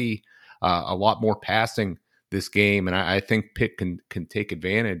want to see a lot more passing this game, and I think Pitt can take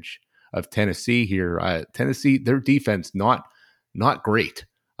advantage of Tennessee here. Tennessee, their defense not great,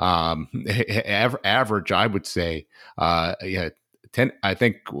 average, I would say. I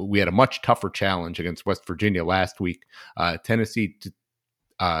think we had a much tougher challenge against West Virginia last week. Tennessee,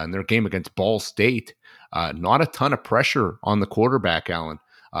 in their game against Ball State, not a ton of pressure on the quarterback, Alan.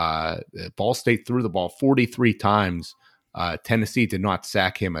 Ball State threw the ball 43 times. Tennessee did not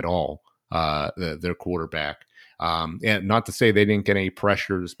sack him at all, their quarterback. And not to say they didn't get any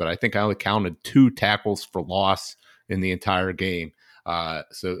pressures, but I think I only counted 2 tackles for loss in the entire game.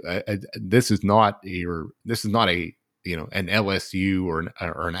 So this is not a an LSU or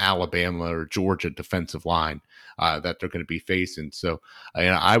an Alabama or Georgia defensive line that they're going to be facing. So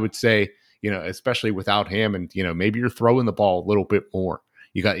I would say, especially without him, and maybe you're throwing the ball a little bit more.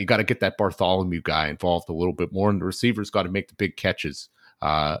 You got to get that Bartholomew guy involved a little bit more, and the receivers got to make the big catches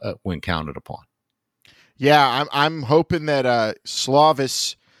when counted upon. Yeah, I'm hoping that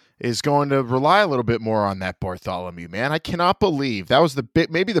Slovis is going to rely a little bit more on that Bartholomew, man. I cannot believe that was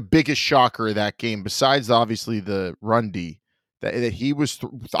maybe the biggest shocker of that game, besides obviously the run D, that he was,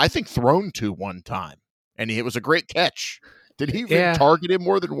 I think, thrown to one time, and it was a great catch. Did he even target him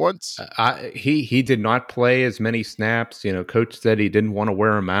more than once? He did not play as many snaps. Coach said he didn't want to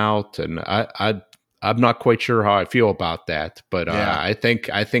wear him out, and I'm not quite sure how I feel about that. But I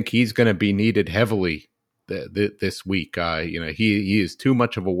think he's going to be needed heavily this week. He is too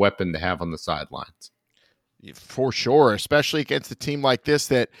much of a weapon to have on the sidelines. For sure, especially against a team like this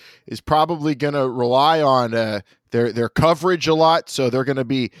that is probably going to rely on their coverage a lot. So they're going to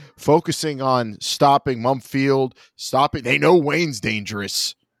be focusing on stopping Mumfield, They know Wayne's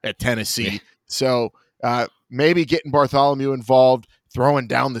dangerous at Tennessee. So maybe getting Bartholomew involved, throwing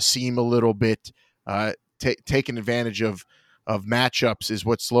down the seam a little bit, taking advantage of matchups is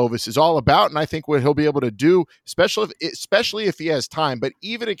what Slovis is all about, and I think what he'll be able to do, especially if he has time, but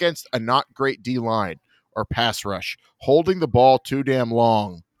even against a not great D-line or pass rush, holding the ball too damn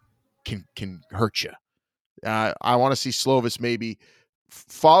long can hurt you. I want to see Slovis maybe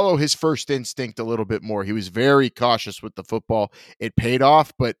follow his first instinct a little bit more. He was very cautious with the football. It paid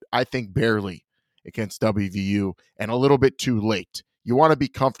off, but I think barely against WVU, and a little bit too late. You want to be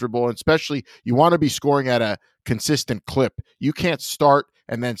comfortable, and especially you want to be scoring at a consistent clip. You can't start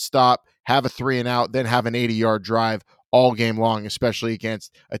and then stop, have a 3-and-out, then have an 80-yard drive all game long, especially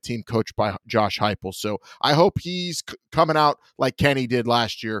against a team coached by Josh Heupel. So I hope he's coming out like Kenny did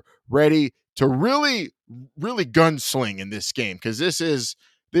last year, ready to really, really gunsling in this game, because this has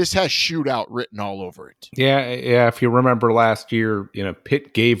shootout written all over it. Yeah. If you remember last year,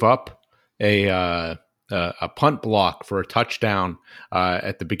 Pitt gave up a punt block for a touchdown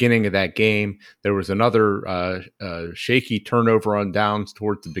at the beginning of that game. There was another shaky turnover on downs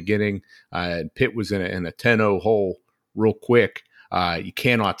towards the beginning. Pitt was in a 10-0 hole real quick. You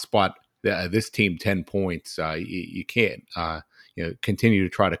cannot spot this team 10 points. You can't continue to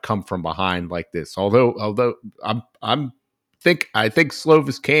try to come from behind like this. Although I'm think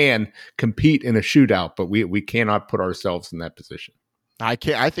Slovis can compete in a shootout, but we cannot put ourselves in that position. I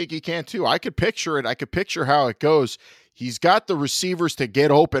think he can too. I could picture it. I could picture how it goes. He's got the receivers to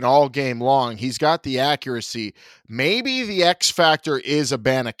get open all game long. He's got the accuracy. Maybe the X factor is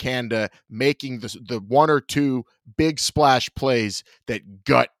Abanikanda making the one or two big splash plays that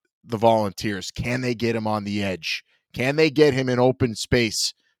gut the Volunteers. Can they get him on the edge? Can they get him in open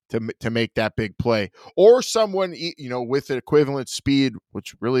space to make that big play? Or someone, with the equivalent speed,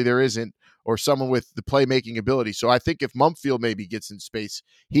 which really there isn't, or someone with the playmaking ability. So I think if Mumpfield maybe gets in space,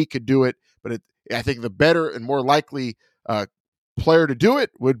 he could do it. But I think the better and more likely player to do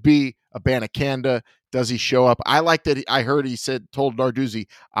it would be Abanikanda. Does he show up? I like that. I heard he told Narduzzi,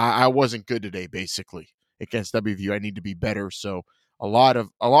 I wasn't good today, basically, against WVU. I need to be better. So a lot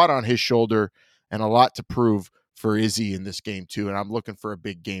on his shoulder and a lot to prove for Izzy in this game too. And I'm looking for a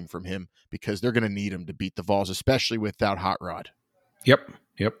big game from him because they're going to need him to beat the Vols, especially without Hot Rod. Yep.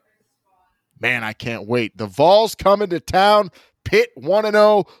 Man, I can't wait. The Vols coming to town. Pitt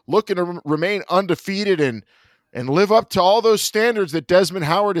 1-0, looking to remain undefeated and live up to all those standards that Desmond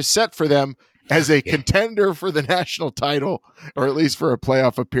Howard has set for them as a contender for the national title, or at least for a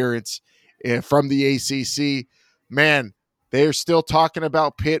playoff appearance from the ACC. Man, they're still talking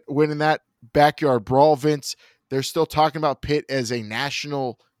about Pitt winning that backyard brawl, Vince. They're still talking about Pitt as a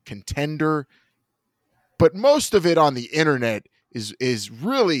national contender. But most of it on the internet is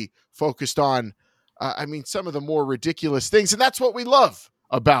really focused on, some of the more ridiculous things. And that's what we love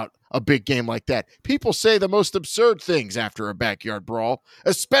about a big game like that. People say the most absurd things after a backyard brawl,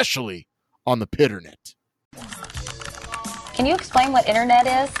 especially on the Pitternet. Can you explain what internet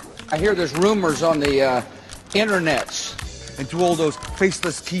is? I hear there's rumors on the internets. And to all those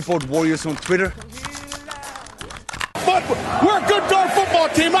faceless keyboard warriors on Twitter. But we're a good darn football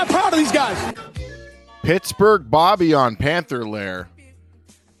team. I'm proud of these guys. Pittsburgh Bobby on Panther Lair.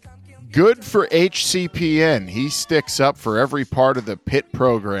 Good for HCPN. He sticks up for every part of the Pitt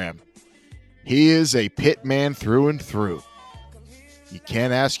program. He is a Pitt man through and through. You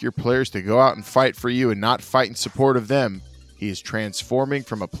can't ask your players to go out and fight for you and not fight in support of them. He is transforming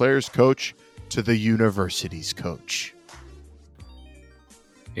from a player's coach to the university's coach.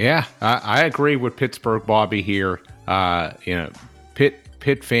 Yeah, I agree with Pittsburgh Bobby here.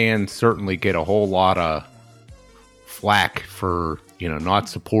 Pitt fans certainly get a whole lot of flack for not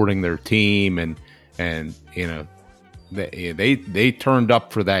supporting their team, and they turned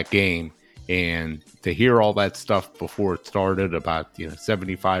up for that game, and to hear all that stuff before it started about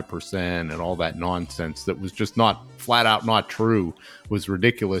 75% and all that nonsense that was just not flat out not true was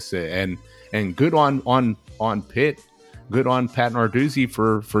ridiculous, and good on Pitt, good on Pat Narduzzi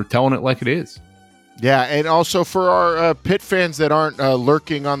for telling it like it is. Yeah, and also for our Pitt fans that aren't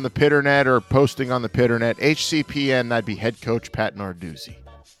lurking on the Pitternet or posting on the Pitternet, HCPN, that'd be head coach Pat Narduzzi.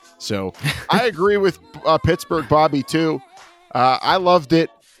 So I agree with Pittsburgh Bobby, too. I loved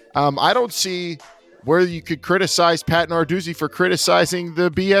it. I don't see where you could criticize Pat Narduzzi for criticizing the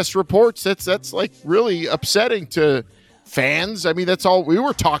BS reports. That's like really upsetting to fans. I mean, that's all we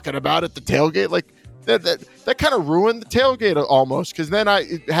were talking about at the tailgate. Like that kind of ruined the tailgate almost, because then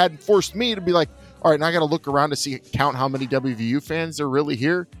it had forced me to be like, all right, now I got to look around to count how many WVU fans are really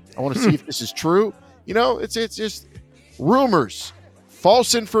here. I want to see if this is true. It's just rumors,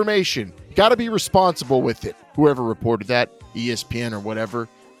 false information. Got to be responsible with it. Whoever reported that, ESPN or whatever.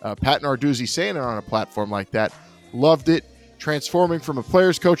 Pat Narduzzi saying it on a platform like that. Loved it. Transforming from a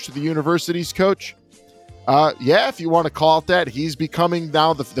player's coach to the university's coach. If you want to call it that, he's becoming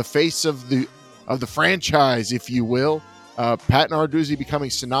now the face of the franchise, if you will. Pat Narduzzi becoming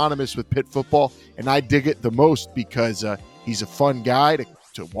synonymous with Pitt football, and I dig it the most because he's a fun guy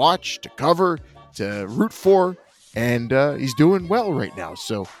to watch, to cover, to root for, and he's doing well right now.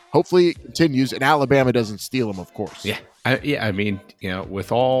 So hopefully it continues, and Alabama doesn't steal him, of course. Yeah. I mean,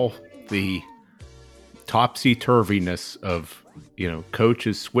 with all the topsy-turviness of,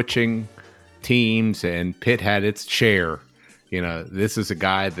 coaches switching teams, and Pitt had its share, this is a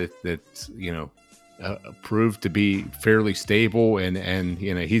guy that's proved to be fairly stable, and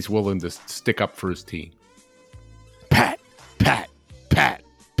he's willing to stick up for his team. Pat.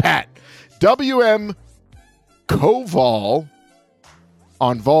 WM Koval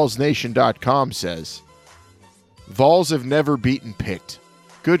on VolsNation.com says, Vols have never beaten Pitt.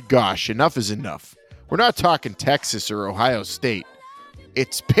 Good gosh, enough is enough. We're not talking Texas or Ohio State.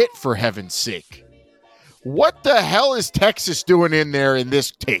 It's Pitt, for heaven's sake. What the hell is Texas doing in there in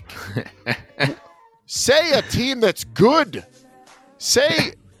this take? Say a team that's good.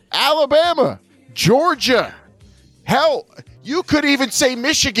 Say Alabama, Georgia. Hell, you could even say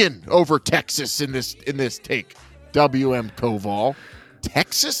Michigan over Texas in this take. WM Koval.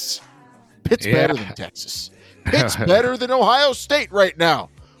 Texas? Pitt's better than Texas. Pitt's better than Ohio State right now.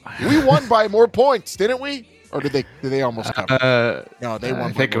 We won by more points, didn't we? Or did they almost cover? No, they won.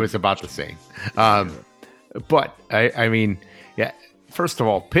 I think it was about the same. But I mean, yeah. First of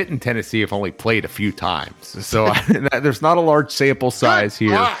all, Pitt and Tennessee have only played a few times, so there's not a large sample size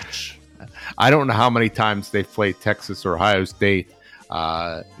here. Gosh. I don't know how many times they've played Texas or Ohio State.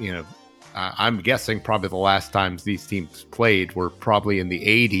 I'm guessing probably the last times these teams played were probably in the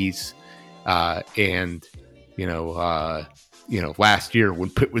 80s, and last year when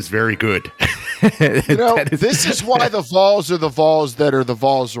Pitt was very good. This is why the Vols are the Vols that are the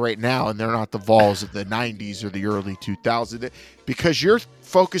Vols right now, and they're not the Vols of the 90s or the early 2000s, because you're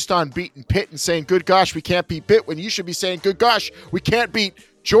focused on beating Pitt and saying, good gosh, we can't beat Pitt, when you should be saying, good gosh, we can't beat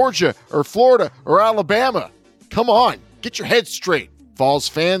Georgia or Florida or Alabama. Come on, get your head straight, Vols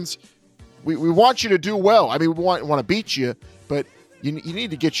fans. We want you to do well. I mean, we want to beat you, but you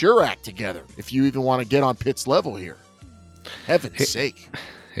need to get your act together if you even want to get on Pitt's level here. Heaven's sake.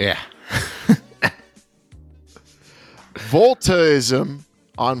 Yeah. Voltaism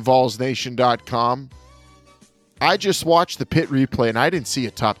on VolsNation.com. I just watched the Pitt replay, and I didn't see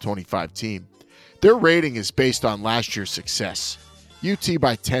a top 25 team. Their rating is based on last year's success. UT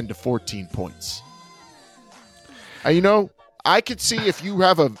by 10 to 14 points. I could see if you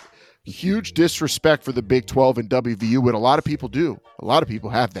have a huge disrespect for the Big 12 and WVU, what a lot of people do. A lot of people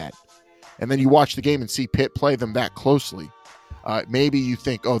have that. And then you watch the game and see Pitt play them that closely. Maybe you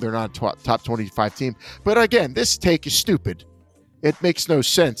think, oh, they're not a top 25 team. But again, this take is stupid. It makes no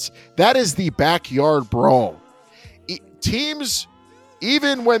sense. That is the backyard brawl. Teams,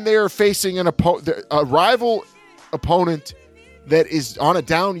 even when they're facing a rival opponent that is on a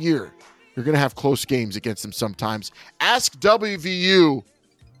down year, you're going to have close games against them sometimes. Ask WVU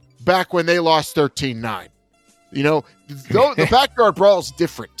back when they lost 13-9. The backyard brawl is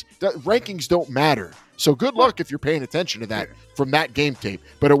different. The rankings don't matter. So good luck if you're paying attention to that from that game tape.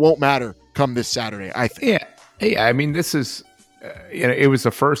 But it won't matter come this Saturday, I think. Yeah. I mean, this is, it was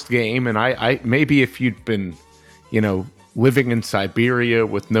the first game, and I maybe if you'd been, living in Siberia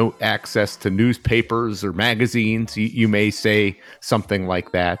with no access to newspapers or magazines, you may say something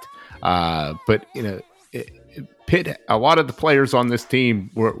like that. But Pitt, a lot of the players on this team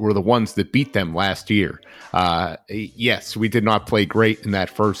were the ones that beat them last year. Yes, we did not play great in that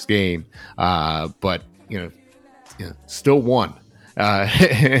first game, but still won.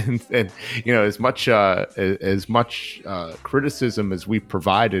 And as much criticism as we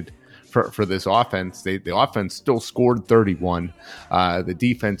provided for this offense, the offense still scored 31. The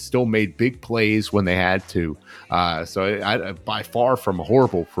defense still made big plays when they had to. So by far from a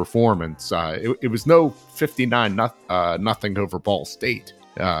horrible performance. It was no 59 nothing over Ball State.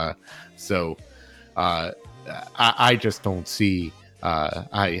 I just don't see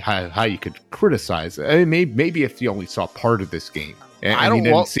how you could criticize it. I mean, maybe if you only saw part of this game. And you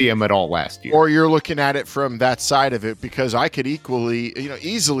didn't see him at all last year. Or you're looking at it from that side of it, because I could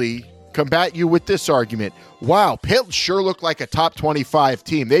easily combat you with this argument. Wow, Pitt sure looked like a top 25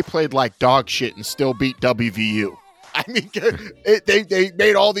 team. They played like dog shit and still beat WVU. I mean, they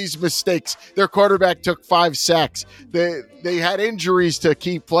made all these mistakes. Their quarterback took 5 sacks. They had injuries to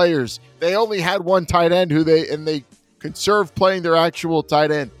key players. They only had one tight end they conserved playing their actual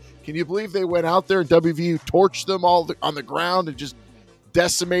tight end. Can you believe they went out there and WVU torched them all on the ground and just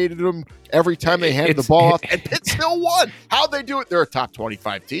decimated them every time they handed the ball off, and Pitt still won? How'd they do it? They're a top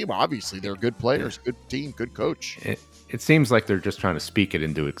 25 team. Obviously, they're good players, good team, good coach. It seems like they're just trying to speak it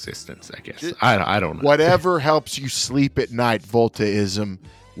into existence, I guess. I don't know. Whatever helps you sleep at night, Voltaism.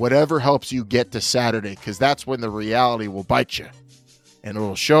 Whatever helps you get to Saturday, because that's when the reality will bite you, and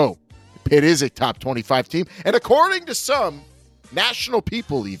it'll show. Pitt is a top 25 team, and according to some national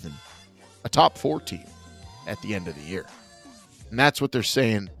people, even a top 4 team at the end of the year. And that's what they're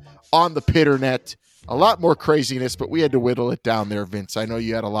saying on the Pitternet. A lot more craziness, but we had to whittle it down there, Vince. I know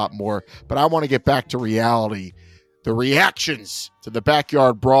you had a lot more, but I want to get back to reality. The reactions to the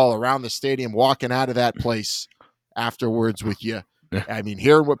backyard brawl around the stadium, walking out of that place afterwards with you. I mean,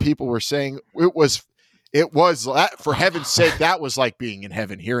 hearing what people were saying, it was for heaven's sake, that was like being in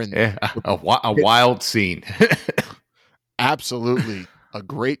heaven. Hearing a wild scene. Absolutely. A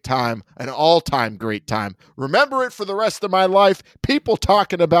great time, an all-time great time. Remember it for the rest of my life. People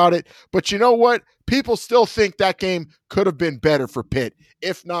talking about it, but you know what? People still think that game could have been better for Pitt,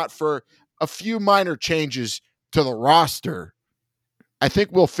 if not for a few minor changes to the roster. I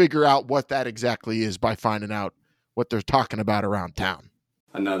think we'll figure out what that exactly is by finding out what they're talking about around town.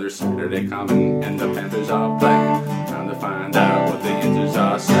 Another Saturday coming, and the Panthers are playing. Time to find out what the Panthers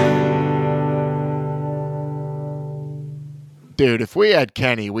are saying. Dude, if we had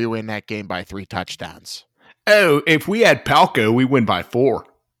Kenny, we win that game by 3 touchdowns. Oh, if we had Palco, we win by 4.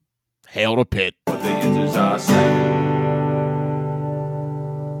 Hail to Pitt. What the Yinzers are saying.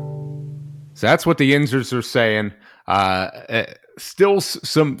 So that's what the Yinzers are saying. Still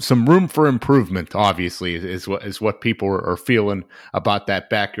some room for improvement, obviously, is what people are feeling about that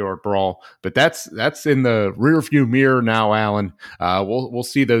backyard brawl. But that's in the rearview mirror now, Alan. We'll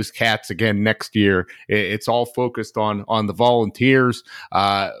see those Cats again next year. It's all focused on the Volunteers.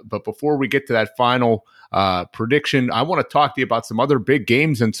 But before we get to that final prediction, I want to talk to you about some other big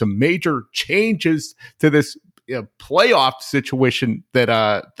games and some major changes to this playoff situation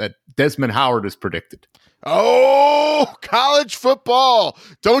that Desmond Howard has predicted. Oh, college football.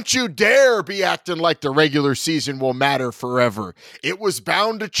 Don't you dare be acting like the regular season will matter forever. It was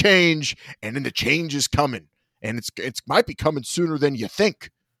bound to change, and then the change is coming. And it's might be coming sooner than you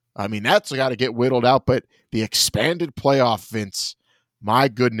think. I mean, that's got to get whittled out, but the expanded playoff, Vince, my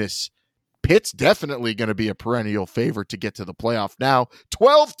goodness. Pitt's definitely going to be a perennial favorite to get to the playoff now.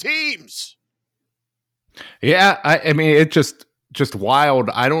 12 teams. Yeah, I mean, it's just wild.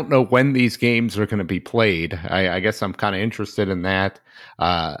 I don't know when these games are going to be played. I guess I'm kind of interested in that.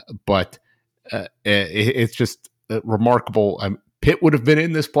 But it's just remarkable. Pitt would have been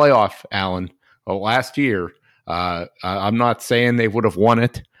in this playoff, Alan, last year. I'm not saying they would have won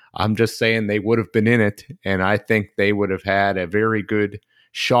it. I'm just saying they would have been in it. And I think they would have had a very good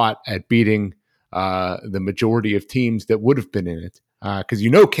shot at beating the majority of teams that would have been in it. Because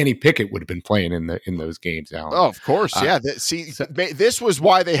Kenny Pickett would have been playing in those games, Alan. Oh, of course, yeah. This was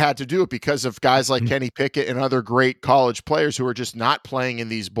why they had to do it, because of guys like Kenny Pickett and other great college players who are just not playing in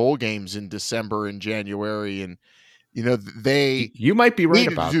these bowl games in December and January, and you might be right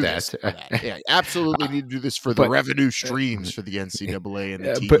about that. Yeah, absolutely need to do this for the revenue streams for the NCAA and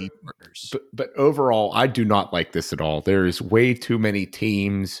the TV partners. But overall, I do not like this at all. There is way too many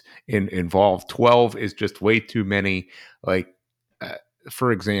teams involved. 12 is just way too many.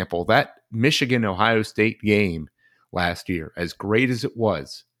 For example, that Michigan-Ohio State game last year, as great as it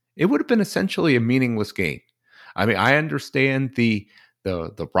was, it would have been essentially a meaningless game. I mean, I understand the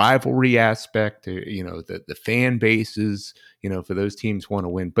rivalry aspect, the fan bases, for those teams want to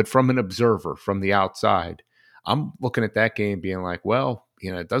win. But from an observer, from the outside, I'm looking at that game being like, well,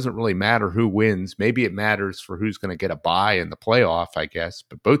 it doesn't really matter who wins. Maybe it matters for who's going to get a bye in the playoff, I guess.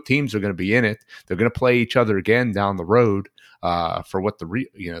 But both teams are going to be in it. They're going to play each other again down the road for what the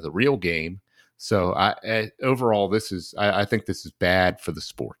real game. So overall, I think this is bad for the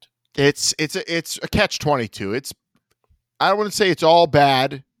sport. It's a catch-22. I wouldn't say it's all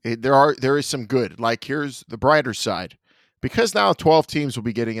bad. There is some good. Like, here's the brighter side, because now 12 teams will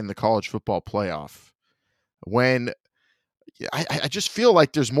be getting in the college football playoff. When I just feel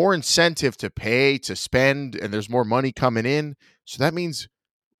like there's more incentive to pay, to spend, and there's more money coming in. So that means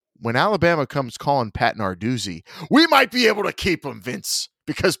when Alabama comes calling Pat Narduzzi, we might be able to keep him, Vince,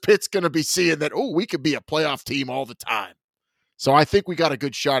 because Pitt's going to be seeing that, we could be a playoff team all the time. So I think we got a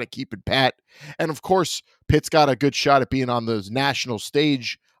good shot at keeping Pat. And, of course, Pitt's got a good shot at being on the national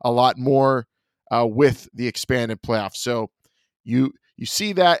stage a lot more with the expanded playoff. So you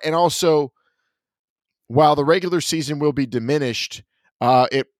see that. And also, while the regular season will be diminished,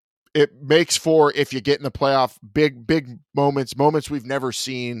 it makes for, if you get in the playoff, big moments we've never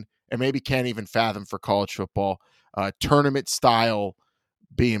seen and maybe can't even fathom for college football, tournament style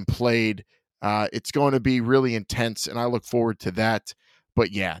being played. It's going to be really intense, and I look forward to that.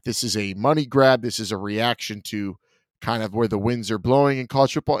 But yeah, this is a money grab. This is a reaction to kind of where the winds are blowing in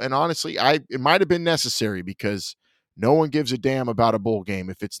college football. And honestly, it might have been necessary, because no one gives a damn about a bowl game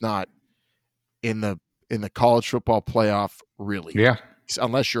if it's not in the college football playoff, really. Yeah.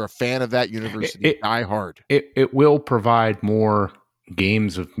 Unless you're a fan of that university, die hard. It will provide more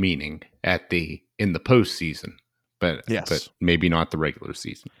games of meaning in the postseason, but maybe not the regular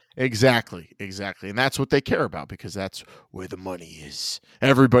season. Exactly. And that's what they care about, because that's where the money is.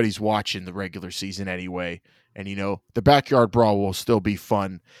 Everybody's watching the regular season anyway. And, the backyard brawl will still be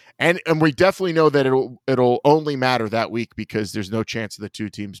fun. And we definitely know that it'll only matter that week, because there's no chance of the two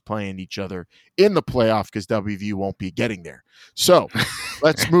teams playing each other in the playoff, because WVU won't be getting there. So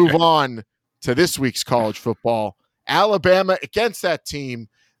let's move on to this week's college football. Alabama against that team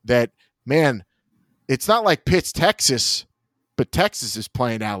that, man, it's not like Pitt's Texas, but Texas is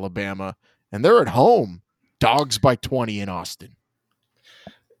playing Alabama, and they're at home, dogs by 20 in Austin.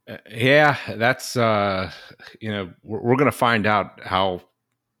 Yeah, that's we're going to find out how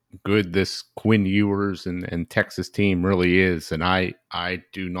good this Quinn Ewers and Texas team really is, and I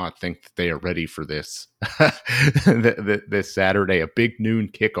do not think that they are ready for this this Saturday, a big noon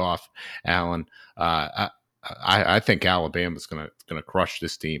kickoff, Alan. I think Alabama's gonna crush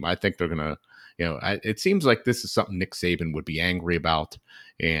this team. I think they're gonna, it seems like this is something Nick Saban would be angry about,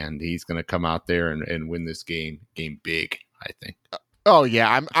 and he's gonna come out there and win this game big, I think. Oh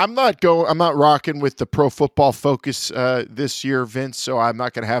yeah, I'm not rocking with the Pro Football Focus this year, Vince. So I'm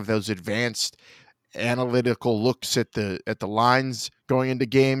not going to have those advanced analytical looks at the lines going into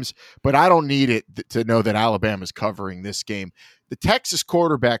games. But I don't need it to know that Alabama's covering this game. The Texas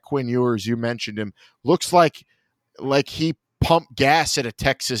quarterback Quinn Ewers, you mentioned him, looks like he pumped gas at a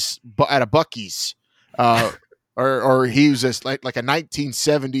Buc-ee's, or he was like a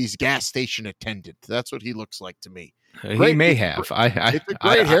 1970s gas station attendant. That's what he looks like to me. He may have. It's a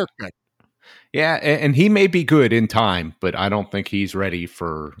great haircut. Yeah, and he may be good in time, but I don't think he's ready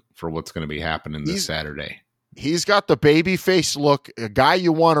for what's going to be happening this Saturday. He's got the baby face look, a guy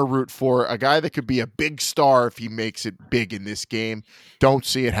you want to root for, a guy that could be a big star if he makes it big in this game. Don't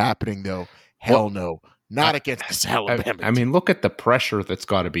see it happening, though. Hell no. Not against this Alabama. I mean, look at the pressure that's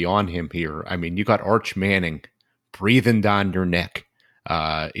got to be on him here. I mean, you got Arch Manning breathing down your neck.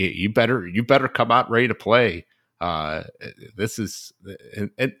 You better come out ready to play. This is and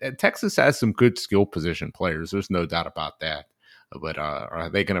Texas has some good skill position players. There's no doubt about that. But are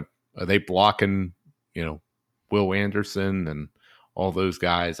they blocking, Will Anderson and all those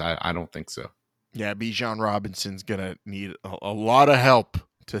guys? I don't think so. Yeah, Bijan Robinson's gonna need a lot of help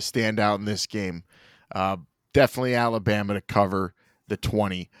to stand out in this game. Definitely Alabama to cover the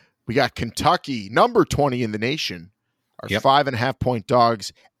 20. We got Kentucky, number 20 in the nation, our 5.5-point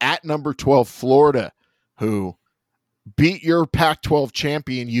dogs at number 12 Florida, who beat your Pac-12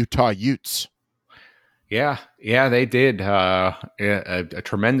 champion Utah Utes. Yeah, they did. A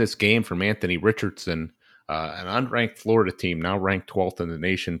tremendous game from Anthony Richardson, an unranked Florida team, now ranked 12th in the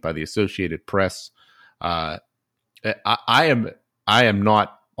nation by the Associated Press. I am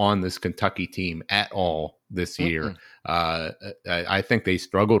not on this Kentucky team at all this year. I think they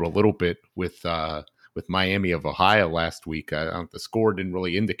struggled a little bit with Miami of Ohio last week. The score didn't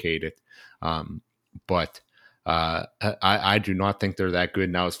really indicate it, but I do not think they're that good.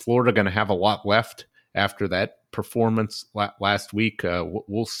 Now, is Florida going to have a lot left after that performance last week?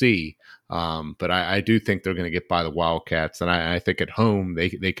 We'll see. But I do think they're going to get by the Wildcats, and I think at home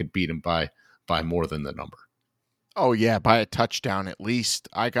they could beat them by more than the number. Oh yeah, by a touchdown at least.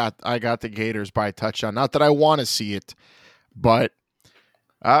 I got the Gators by a touchdown. Not that I want to see it, but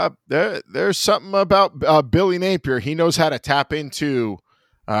there's something about Billy Napier. He knows how to tap into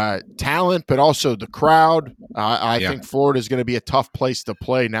talent, but also the crowd. I think Florida is going to be a tough place to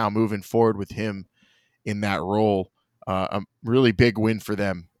play now moving forward with him in that role. A really big win for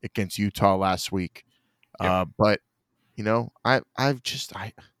them against Utah last week. But did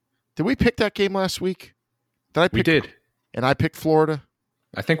we pick that game last week? We did. And I picked Florida?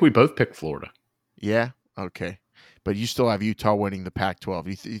 I think we both picked Florida. Yeah? Okay. But you still have Utah winning the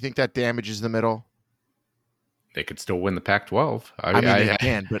Pac-12. You think that damages them at all? They could still win the Pac-12. They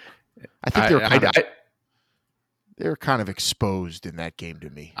can, but I think they're kind of exposed in that game to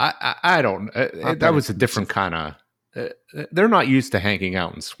me. I don't. That was a different kind of. They're not used to hanging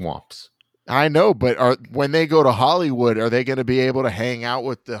out in swamps. I know, but when they go to Hollywood, are they going to be able to hang out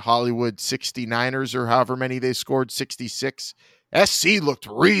with the Hollywood 69ers or however many they scored, 66? SC looked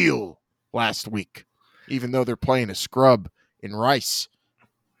real last week, even though they're playing a scrub in Rice.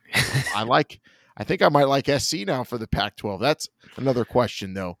 I think I might like SC now for the Pac-12. That's another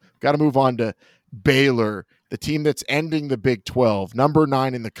question, though. Got to move on to Baylor, the team that's ending the Big 12, number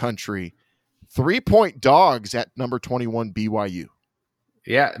 9 in the country. 3-point dogs at number 21 BYU.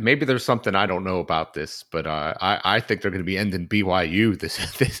 Yeah, maybe there's something I don't know about this, but I think they're going to be ending BYU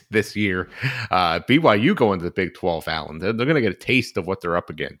this year. BYU going to the Big 12, Allen. They're going to get a taste of what they're up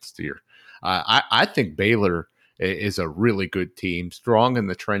against here. I think Baylor is a really good team, strong in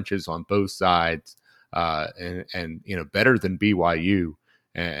the trenches on both sides, and better than BYU.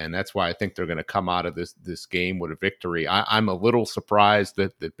 And that's why I think they're going to come out of this game with a victory. I'm a little surprised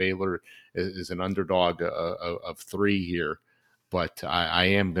that Baylor is an underdog of 3 here. But I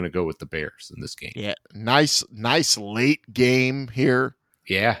am going to go with the Bears in this game. Yeah, nice late game here.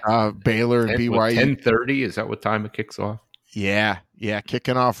 Yeah, Baylor and BYU. 10:30, is that what time it kicks off? Yeah,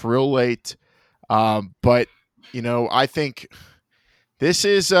 kicking off real late. But I think this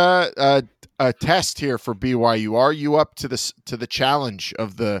is a test here for BYU. Are you up to the challenge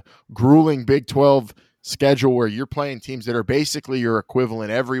of the grueling Big 12 schedule where you're playing teams that are basically your equivalent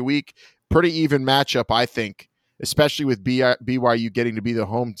every week? Pretty even matchup, I think. Especially with BYU getting to be the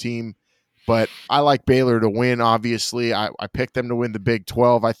home team But I like Baylor to win, obviously. I picked them to win the Big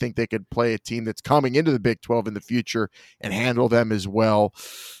 12. I think they could play a team that's coming into the Big 12 in the future and handle them as well.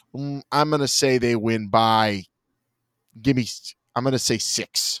 I'm going to say they win by, I'm going to say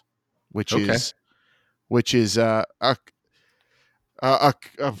 6, which is a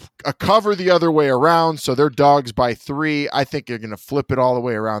cover the other way around. So they're dogs by 3. I think they're going to flip it all the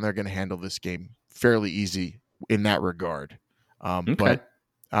way around. They're going to handle this game fairly easy in that regard. But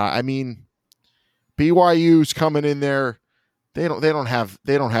I mean, BYU's coming in there. They don't have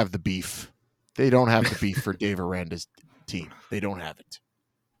the beef. They don't have the beef for Dave Aranda's team. They don't have it.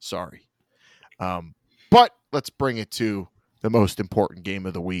 Sorry. But let's bring it to the most important game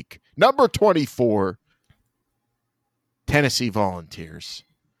of the week. Number 24, Tennessee Volunteers.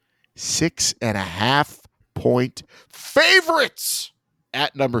 6.5 point favorites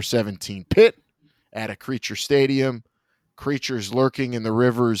at number 17. Pitt at a Creature Stadium. Creatures lurking in the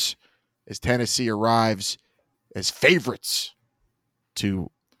rivers as Tennessee arrives as favorites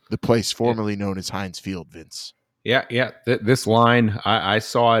to the place formerly known as Heinz Field, Vince. Yeah. This line, I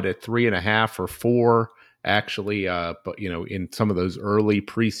saw it at 3.5 or 4, actually. But in some of those early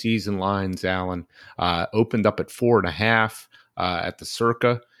preseason lines, Alan, opened up at 4.5 at the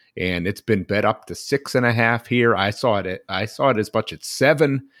Circa, and it's been bet up to 6.5 here. I saw it as much as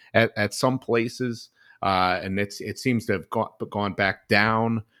 7 at some places. And it seems to have gone back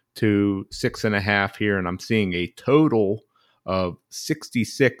down to 6.5 here, and I'm seeing a total of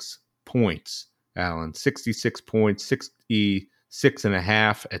 66 points, Alan. 66 points,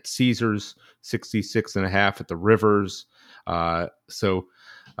 66.5 at Caesars, 66.5 at the Rivers. And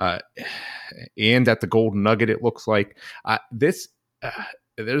at the Golden Nugget, it looks like there's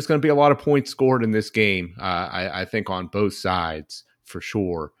going to be a lot of points scored in this game. I think on both sides for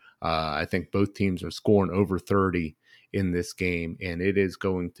sure. I think both teams are scoring over 30 in this game, and it is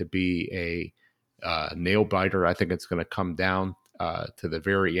going to be a nail biter. I think it's going to come down to the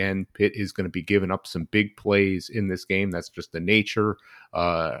very end. Pitt is going to be giving up some big plays in this game. That's just the nature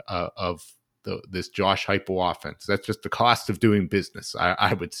of this Josh Heupel offense. That's just the cost of doing business,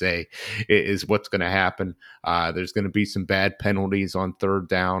 I would say, is what's going to happen. There's going to be some bad penalties on third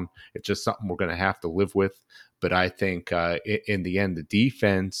down. It's just something we're going to have to live with. But I think in the end, the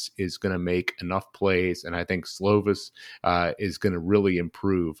defense is going to make enough plays, and I think Slovis is going to really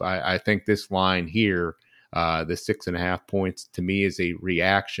improve. I think this line here, the 6.5 points, to me is a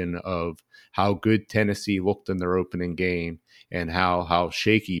reaction of how good Tennessee looked in their opening game and how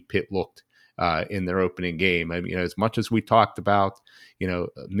shaky Pitt looked in their opening game. I mean, as much as we talked about,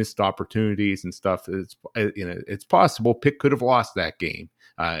 missed opportunities and stuff, it's possible Pitt could have lost that game.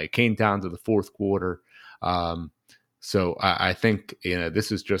 It came down to the fourth quarter. So I think,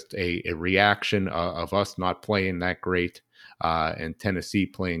 this is just a reaction of us not playing that great and Tennessee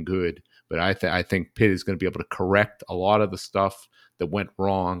playing good. But I think Pitt is going to be able to correct a lot of the stuff that went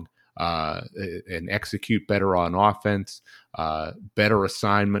wrong and execute better on offense, better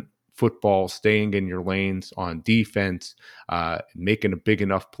assignment football, staying in your lanes on defense, making a big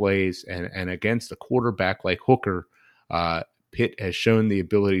enough plays. And against a quarterback like Hooker, Pitt has shown the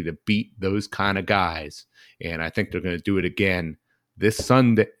ability to beat those kind of guys. And I think they're going to do it again this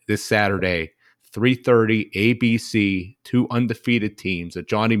Saturday, 3:30 ABC, 2 undefeated teams, a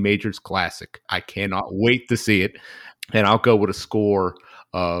Johnny Majors Classic. I cannot wait to see it. And I'll go with a score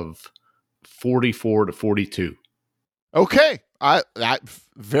of 44-42. Okay. That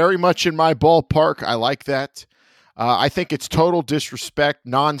very much in my ballpark. I like that. I think it's total disrespect,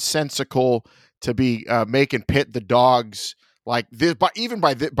 nonsensical to be making Pitt the dogs like this, but even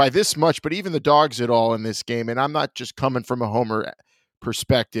by this much, but even the dogs at all in this game. And I'm not just coming from a homer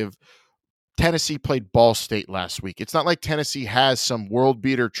perspective. Tennessee played Ball State last week. It's not like Tennessee has some world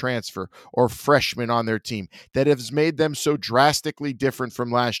beater transfer or freshman on their team that has made them so drastically different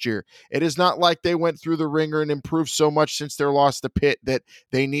from last year. It is not like they went through the ringer and improved so much since their loss to Pitt that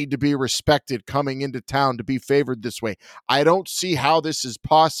they need to be respected coming into town to be favored this way. I don't see how this is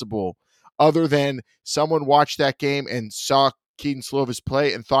possible other than someone watched that game and saw Keaton Slovis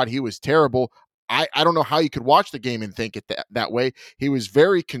play and thought he was terrible. I don't know how you could watch the game and think it that way. He was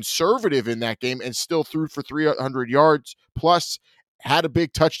very conservative in that game and still threw for 300 yards plus, had a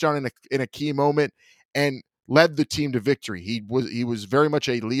big touchdown in a key moment, and led the team to victory. He was very much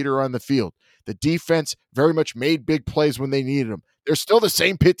a leader on the field. The defense very much made big plays when they needed them. They're still the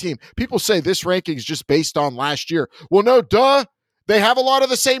same Pitt team. People say this ranking is just based on last year. Well, no, duh. They have a lot of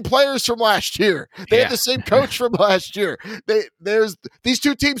the same players from last year. They had the same coach from last year. These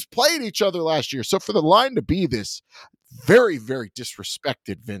two teams played each other last year. So for the line to be this very, very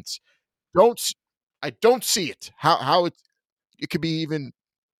disrespected, Vince, I don't see it. How it could be even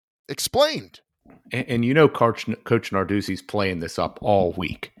explained. And Coach Narduzzi's playing this up all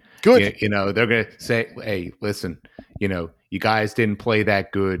week. Good. They're going to say, hey, listen, you guys didn't play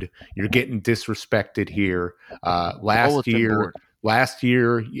that good. You're getting disrespected here. Last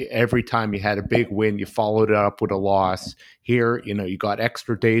year, every time you had a big win, you followed it up with a loss. Here, you got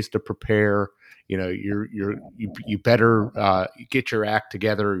extra days to prepare. You better get your act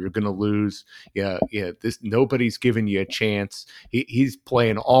together, or you're going to lose. Nobody's giving you a chance. He's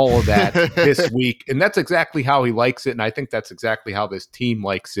playing all of that this week, and that's exactly how he likes it. And I think that's exactly how this team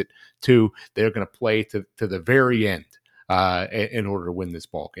likes it too. They're going to play to the very end in order to win this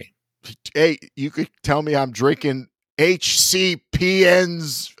ball game. Hey, you could tell me I'm drinking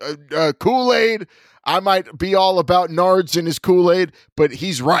HCPN's Kool-Aid. I might be all about Nards and his Kool-Aid, but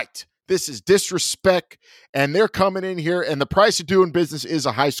he's right. This is disrespect, and they're coming in here, and the price of doing business is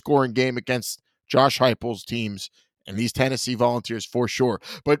a high-scoring game against Josh Heupel's teams and these Tennessee Volunteers for sure.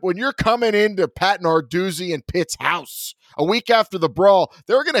 But when you're coming into Pat Narduzzi and Pitt's house a week after the brawl,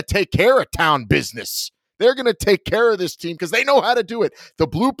 they're going to take care of town business. They're going to take care of this team because they know how to do it. The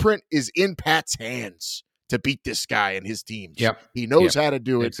blueprint is in Pat's hands to beat this guy and his teams. Yep. He knows how to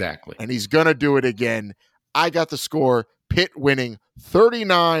do it. Exactly. And he's going to do it again. I got the score, Pitt winning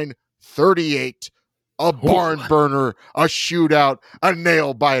 39-38, a barn burner, a shootout, a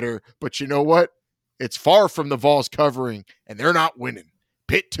nail biter. But you know what? It's far from the Vols covering, and they're not winning.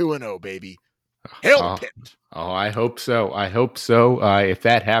 Pitt 2-0, baby. Hail Pitt. Oh, I hope so. If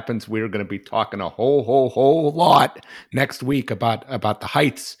that happens, we're going to be talking a whole lot next week about the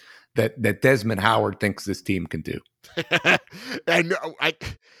heights that Desmond Howard thinks this team can do. And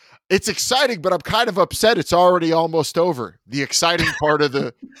it's exciting, but I'm kind of upset it's already almost over. The exciting part of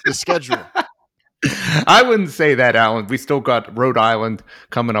the schedule. I wouldn't say that, Alan. We still got Rhode Island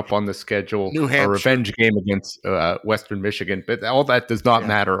coming up on the schedule. New Hampshire. A revenge game against Western Michigan. But all that does not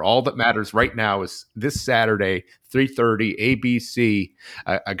matter. All that matters right now is this Saturday, 3:30 ABC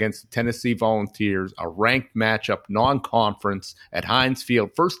against the Tennessee Volunteers, a ranked matchup, non-conference at Heinz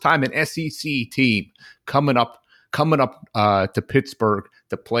Field. First time an SEC team coming up to Pittsburgh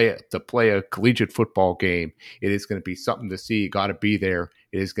to play a collegiate football game. It is going to be something to see. You got to be there.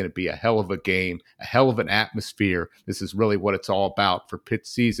 It is going to be a hell of a game, a hell of an atmosphere. This is really what it's all about for Pitt's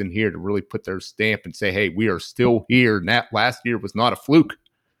season here, to really put their stamp and say, hey, we are still here. And that last year was not a fluke.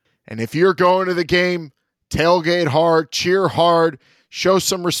 And if you're going to the game, tailgate hard, cheer hard, show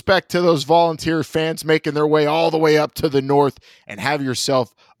some respect to those Volunteer fans making their way all the way up to the north, and have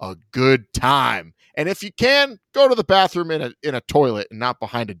yourself a good time. And if you can, go to the bathroom in a toilet and not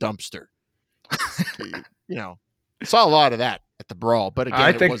behind a dumpster. Saw a lot of that at the brawl, but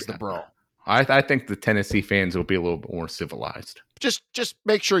again, it was the brawl. I think the Tennessee fans will be a little bit more civilized. Just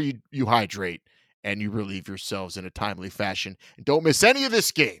make sure you hydrate and you relieve yourselves in a timely fashion. And don't miss any of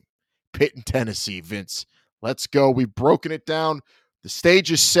this game. Pitt and Tennessee, Vince. Let's go. We've broken it down. The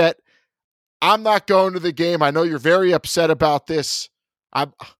stage is set. I'm not going to the game. I know you're very upset about this. I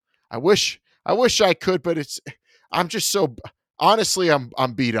wish I could, but I'm just so honestly,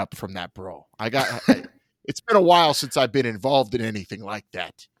 I'm beat up from that brawl. It's been a while since I've been involved in anything like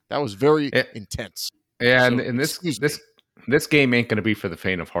that. That was very intense. Yeah, so, and this game ain't going to be for the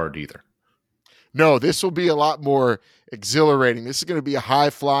faint of heart either. No, this will be a lot more exhilarating. This is going to be a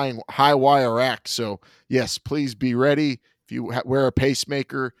high-flying, high-wire act. So, yes, please be ready. If you wear a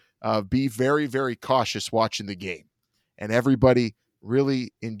pacemaker, be very, very cautious watching the game. And everybody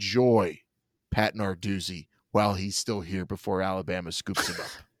really enjoy Pat Narduzzi while he's still here before Alabama scoops him up.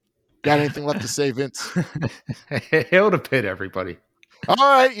 Got anything left to say, Vince? Hail to Pitt, everybody. All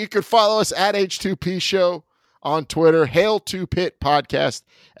right. You can follow us at H2P Show on Twitter. Hail to Pitt podcast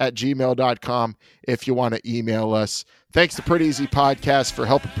at gmail.com if you want to email us. Thanks to Pretty Easy Podcast for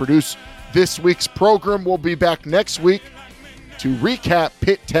helping produce this week's program. We'll be back next week to recap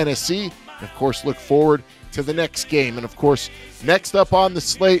Pitt, Tennessee. And of course, look forward to the next game. And of course, next up on the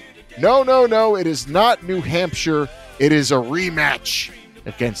slate, no, it is not New Hampshire. It is a rematch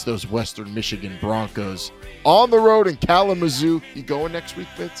against those Western Michigan Broncos on the road in Kalamazoo. You going next week,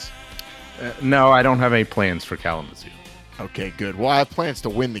 Vince? No, I don't have any plans for Kalamazoo. Okay, good. Well, I have plans to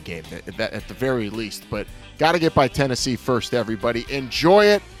win the game at the very least, but got to get by Tennessee first, everybody. Enjoy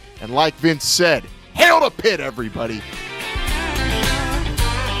it. And like Vince said, hail to Pitt, everybody.